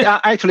they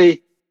are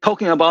actually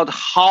talking about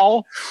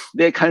how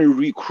they can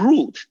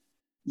recruit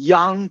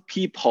young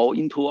people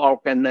into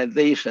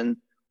organization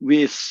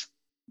with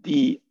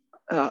the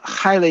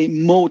highly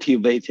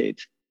motivated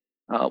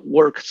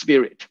work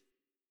spirit.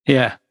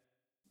 Yeah.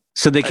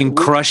 So they can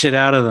crush it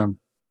out of them.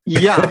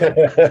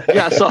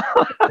 Yeah. So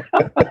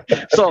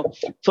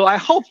I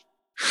hope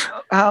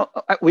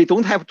we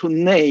don't have to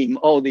name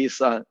all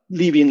these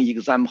living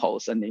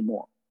examples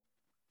anymore.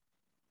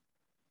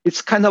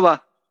 It's kind of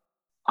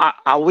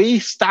are we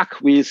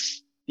stuck with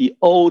the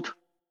old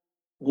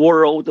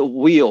world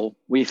wheel?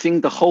 We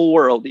think the whole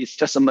world is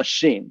just a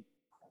machine,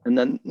 and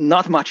then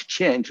not much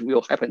change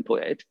will happen to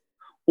it.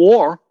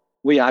 Or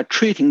we are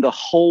treating the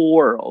whole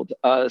world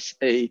as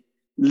a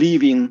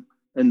living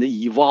and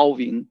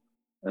evolving,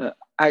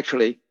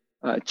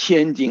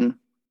 changing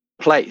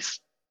place.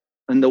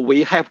 And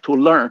we have to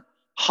learn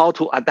how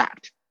to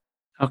adapt.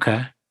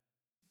 Okay.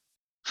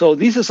 So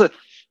this is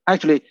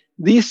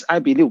this, I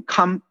believe,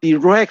 come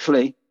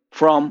directly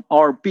from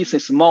our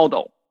business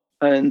model.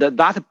 And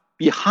that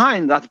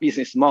behind that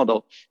business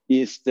model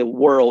is the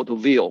world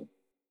view.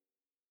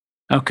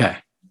 Okay.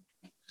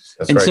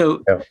 That's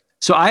right.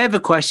 So I have a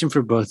question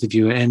for both of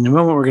you. And in a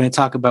moment, we're going to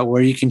talk about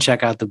where you can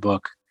check out the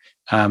book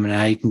and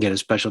how you can get a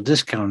special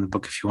discount on the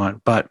book if you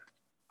want. But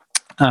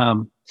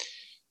a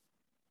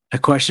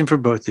question for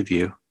both of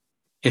you.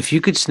 if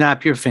you could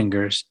snap your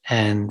fingers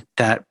and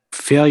that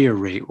failure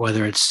rate,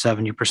 whether it's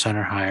 70%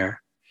 or higher,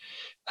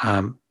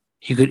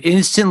 you could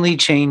instantly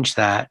change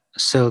that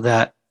so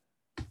that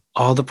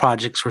all the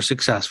projects were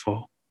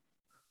successful,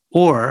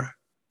 or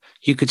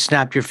you could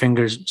snap your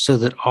fingers so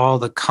that all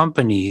the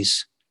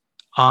companies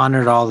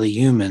honored all the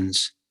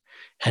humans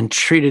and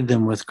treated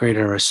them with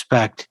greater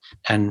respect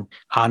and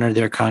honored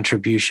their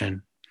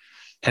contribution.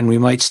 And we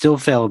might still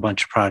fail a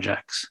bunch of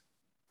projects.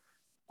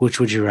 Which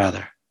would you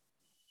rather?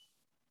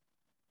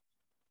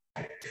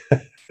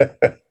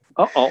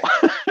 Uh-oh.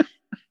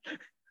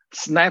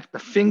 Snap the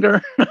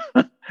finger.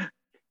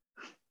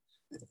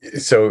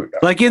 So,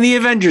 like in the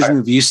Avengers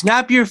movie, you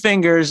snap your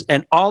fingers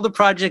and all the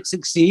projects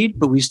succeed,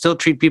 but we still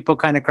treat people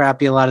kind of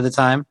crappy a lot of the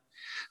time.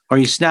 Or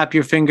you snap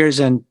your fingers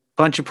and a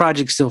bunch of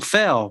projects still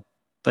fail,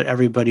 but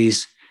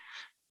everybody's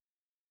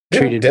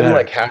treated didn't better.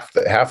 like half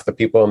the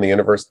people in the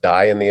universe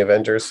die in the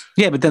Avengers?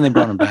 Yeah, but then they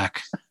brought them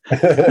back.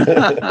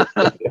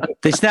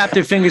 They snap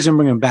their fingers and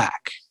bring them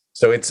back.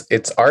 So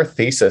it's our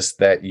thesis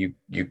that you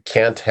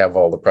can't have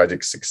all the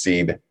projects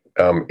succeed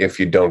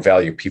if you don't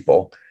value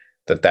people.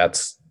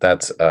 That's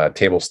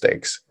table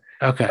stakes.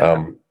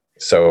 Okay.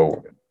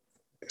 So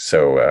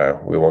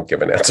we won't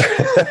give an answer.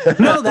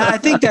 No, I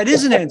think that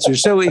is an answer.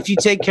 So if you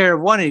take care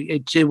of one,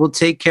 it will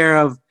take care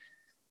of.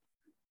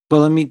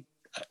 Well,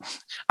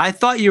 I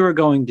thought you were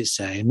going to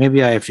say,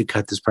 maybe I have to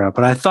cut this part out,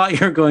 but I thought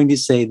you were going to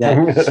say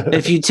that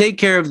if you take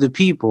care of the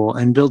people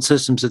and build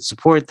systems that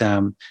support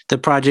them, the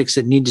projects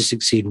that need to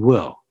succeed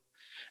will,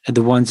 and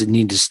the ones that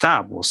need to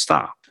stop will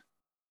stop.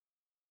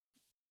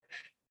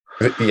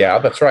 Yeah,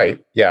 that's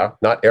right. Yeah,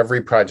 not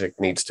every project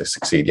needs to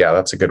succeed. Yeah,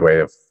 that's a good way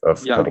of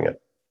putting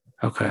it.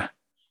 Okay.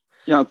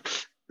 Yeah.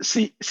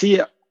 See,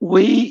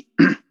 we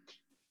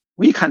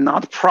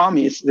cannot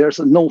promise there's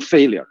no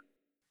failure.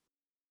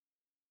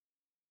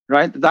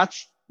 Right? That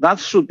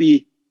should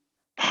be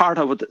part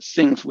of the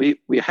things we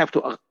have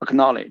to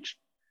acknowledge.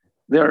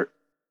 There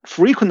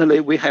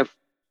frequently we have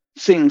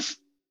things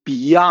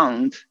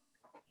beyond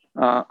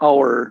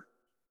our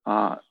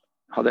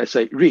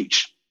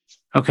reach.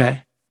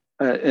 Okay.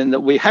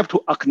 And we have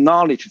to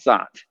acknowledge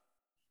that.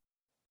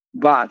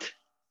 But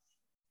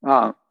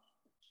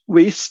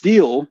we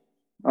still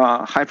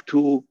have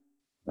to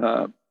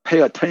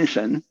pay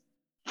attention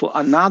for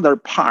another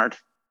part,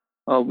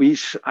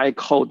 which I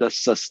call the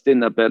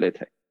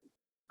sustainability.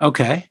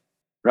 Okay.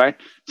 Right?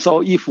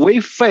 So if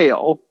we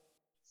fail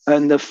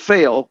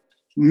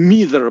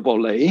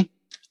miserably,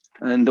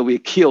 and we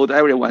killed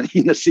everyone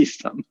in the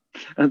system,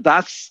 and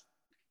that's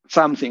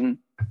something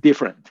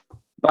different.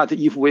 But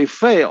if we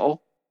failed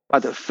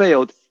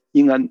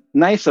in a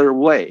nicer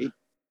way,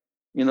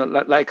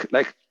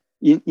 like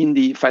in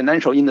the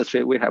financial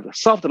industry, we have a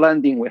soft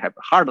landing, we have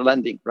a hard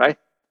landing, right?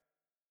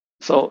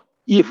 So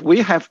if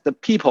we have the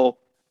people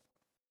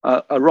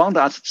around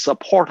us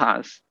support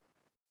us,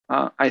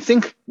 I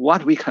think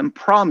what we can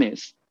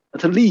promise,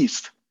 at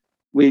least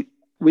we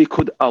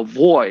could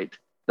avoid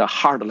the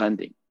hard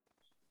landing.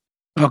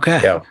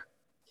 Okay. Yeah.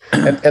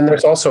 And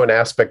there's also an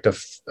aspect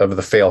of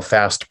the fail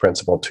fast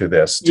principle to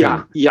this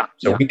too. Yeah.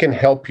 So we can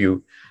help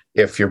you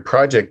if your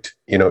project,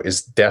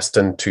 is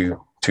destined to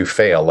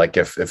fail. Like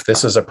if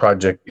this is a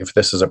project, if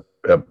this is a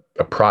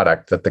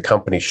product that the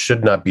company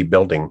should not be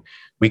building,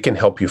 we can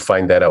help you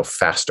find that out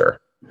faster.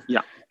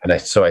 Yeah.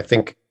 And so I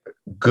think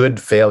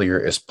good failure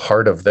is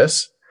part of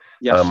this.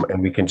 Yes.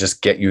 And we can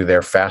just get you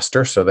there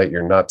faster so that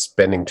you're not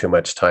spending too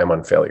much time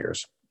on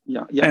failures.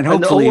 Yeah. And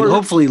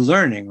hopefully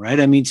learning, right?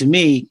 I mean, to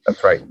me,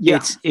 that's right. You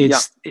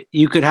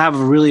could have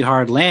a really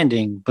hard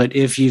landing, but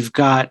if you've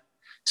got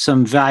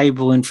some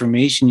valuable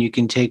information you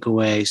can take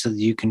away so that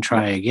you can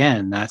try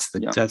again, that's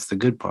the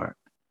good part.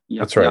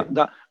 Yeah, that's right.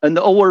 Yeah. And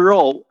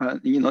overall,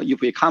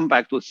 if we come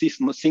back to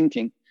system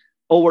thinking,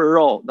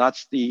 overall,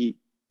 that's the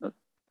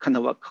kind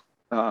of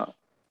on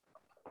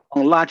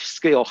large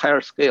scale,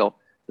 higher scale,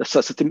 the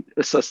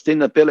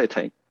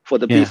sustainability for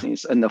the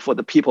business and for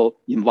the people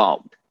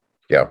involved.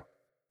 Yeah.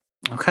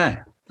 Okay.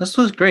 This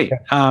was great.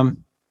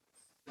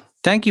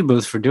 Thank you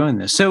both for doing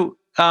this. So,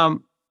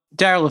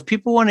 Daryl, if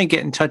people want to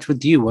get in touch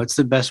with you, what's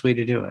the best way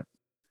to do it?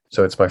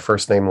 So it's my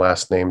first name,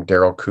 last name,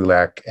 Daryl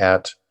Kulak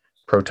at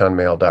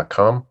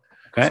protonmail.com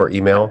for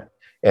email.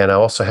 And I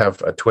also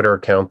have a Twitter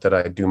account that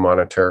I do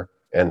monitor.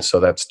 And so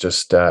that's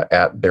just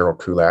at Daryl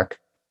Kulak.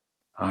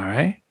 All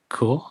right,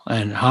 cool.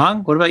 And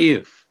Hong, what about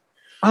you?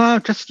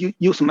 Just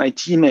use my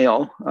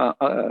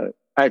Gmail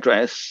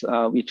address,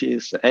 which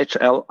is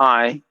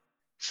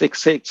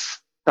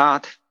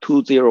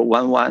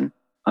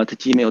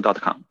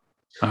hli66.2011@gmail.com.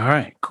 All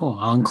right, cool.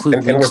 I'll include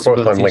and we're both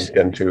on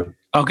LinkedIn too.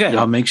 Okay,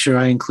 I'll make sure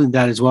I include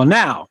that as well.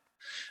 Now,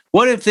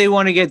 what if they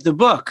want to get the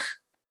book?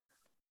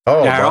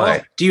 Oh,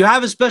 Daryl, do you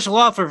have a special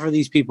offer for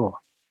these people?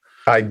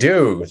 I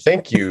do.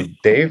 Thank you,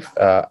 Dave.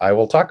 I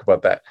will talk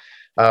about that.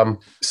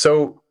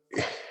 So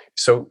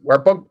our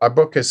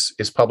book is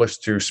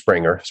published through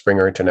Springer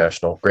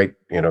International. Great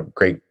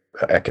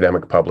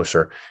academic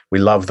publisher. We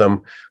love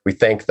them. We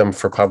thank them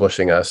for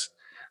publishing us.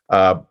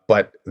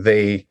 But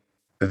they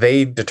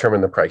determine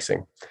the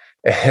pricing.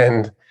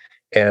 And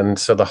And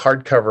so the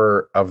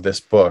hardcover of this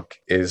book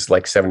is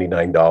like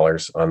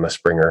 $79 on the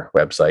Springer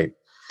website.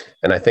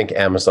 And I think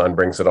Amazon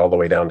brings it all the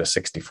way down to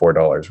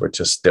 $64, which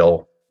is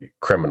still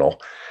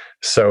criminal.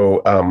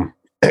 So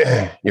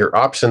your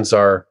options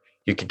are,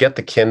 you could get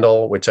the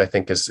Kindle, which I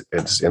think is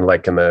in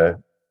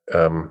the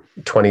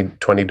 $20,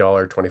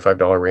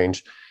 $25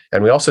 range.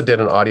 And we also did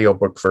an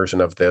audiobook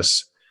version of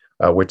this,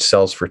 which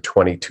sells for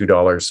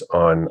 $22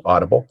 on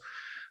Audible.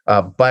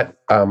 But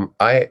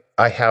I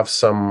have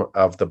some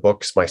of the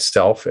books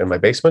myself in my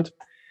basement.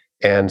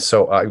 And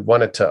so I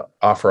wanted to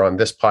offer on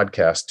this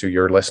podcast to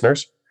your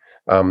listeners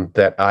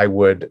that I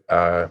would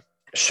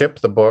ship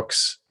the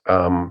books.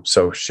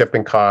 So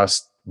shipping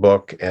cost,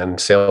 book,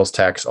 and sales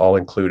tax all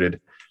included.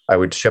 I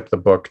would ship the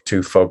book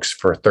to folks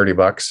for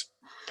 $30.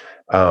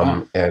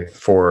 And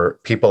for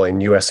people in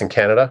US and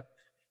Canada,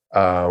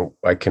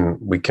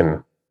 we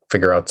can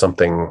figure out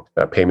something,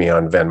 pay me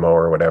on Venmo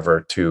or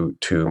whatever to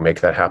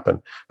make that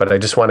happen. But I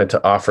just wanted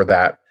to offer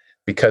that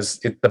because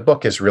the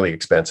book is really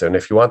expensive. And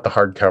if you want the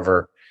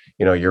hardcover,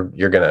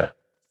 you're gonna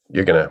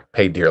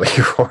pay dearly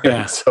for it.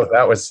 Yeah. So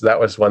that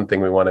was one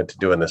thing we wanted to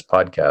do in this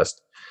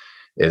podcast,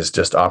 is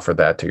just offer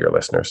that to your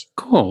listeners.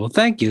 Cool. Well,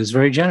 thank you. It's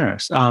very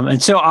generous.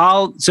 And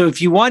so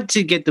if you want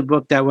to get the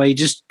book that way,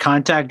 just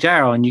contact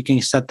Darryl and you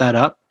can set that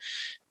up.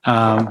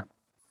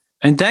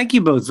 And thank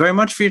you both very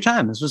much for your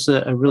time. This was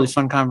a really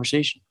fun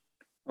conversation.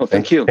 Oh,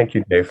 thank you. Thank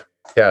you, Dave.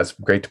 Yeah, it's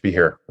great to be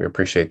here. We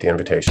appreciate the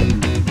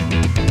invitation.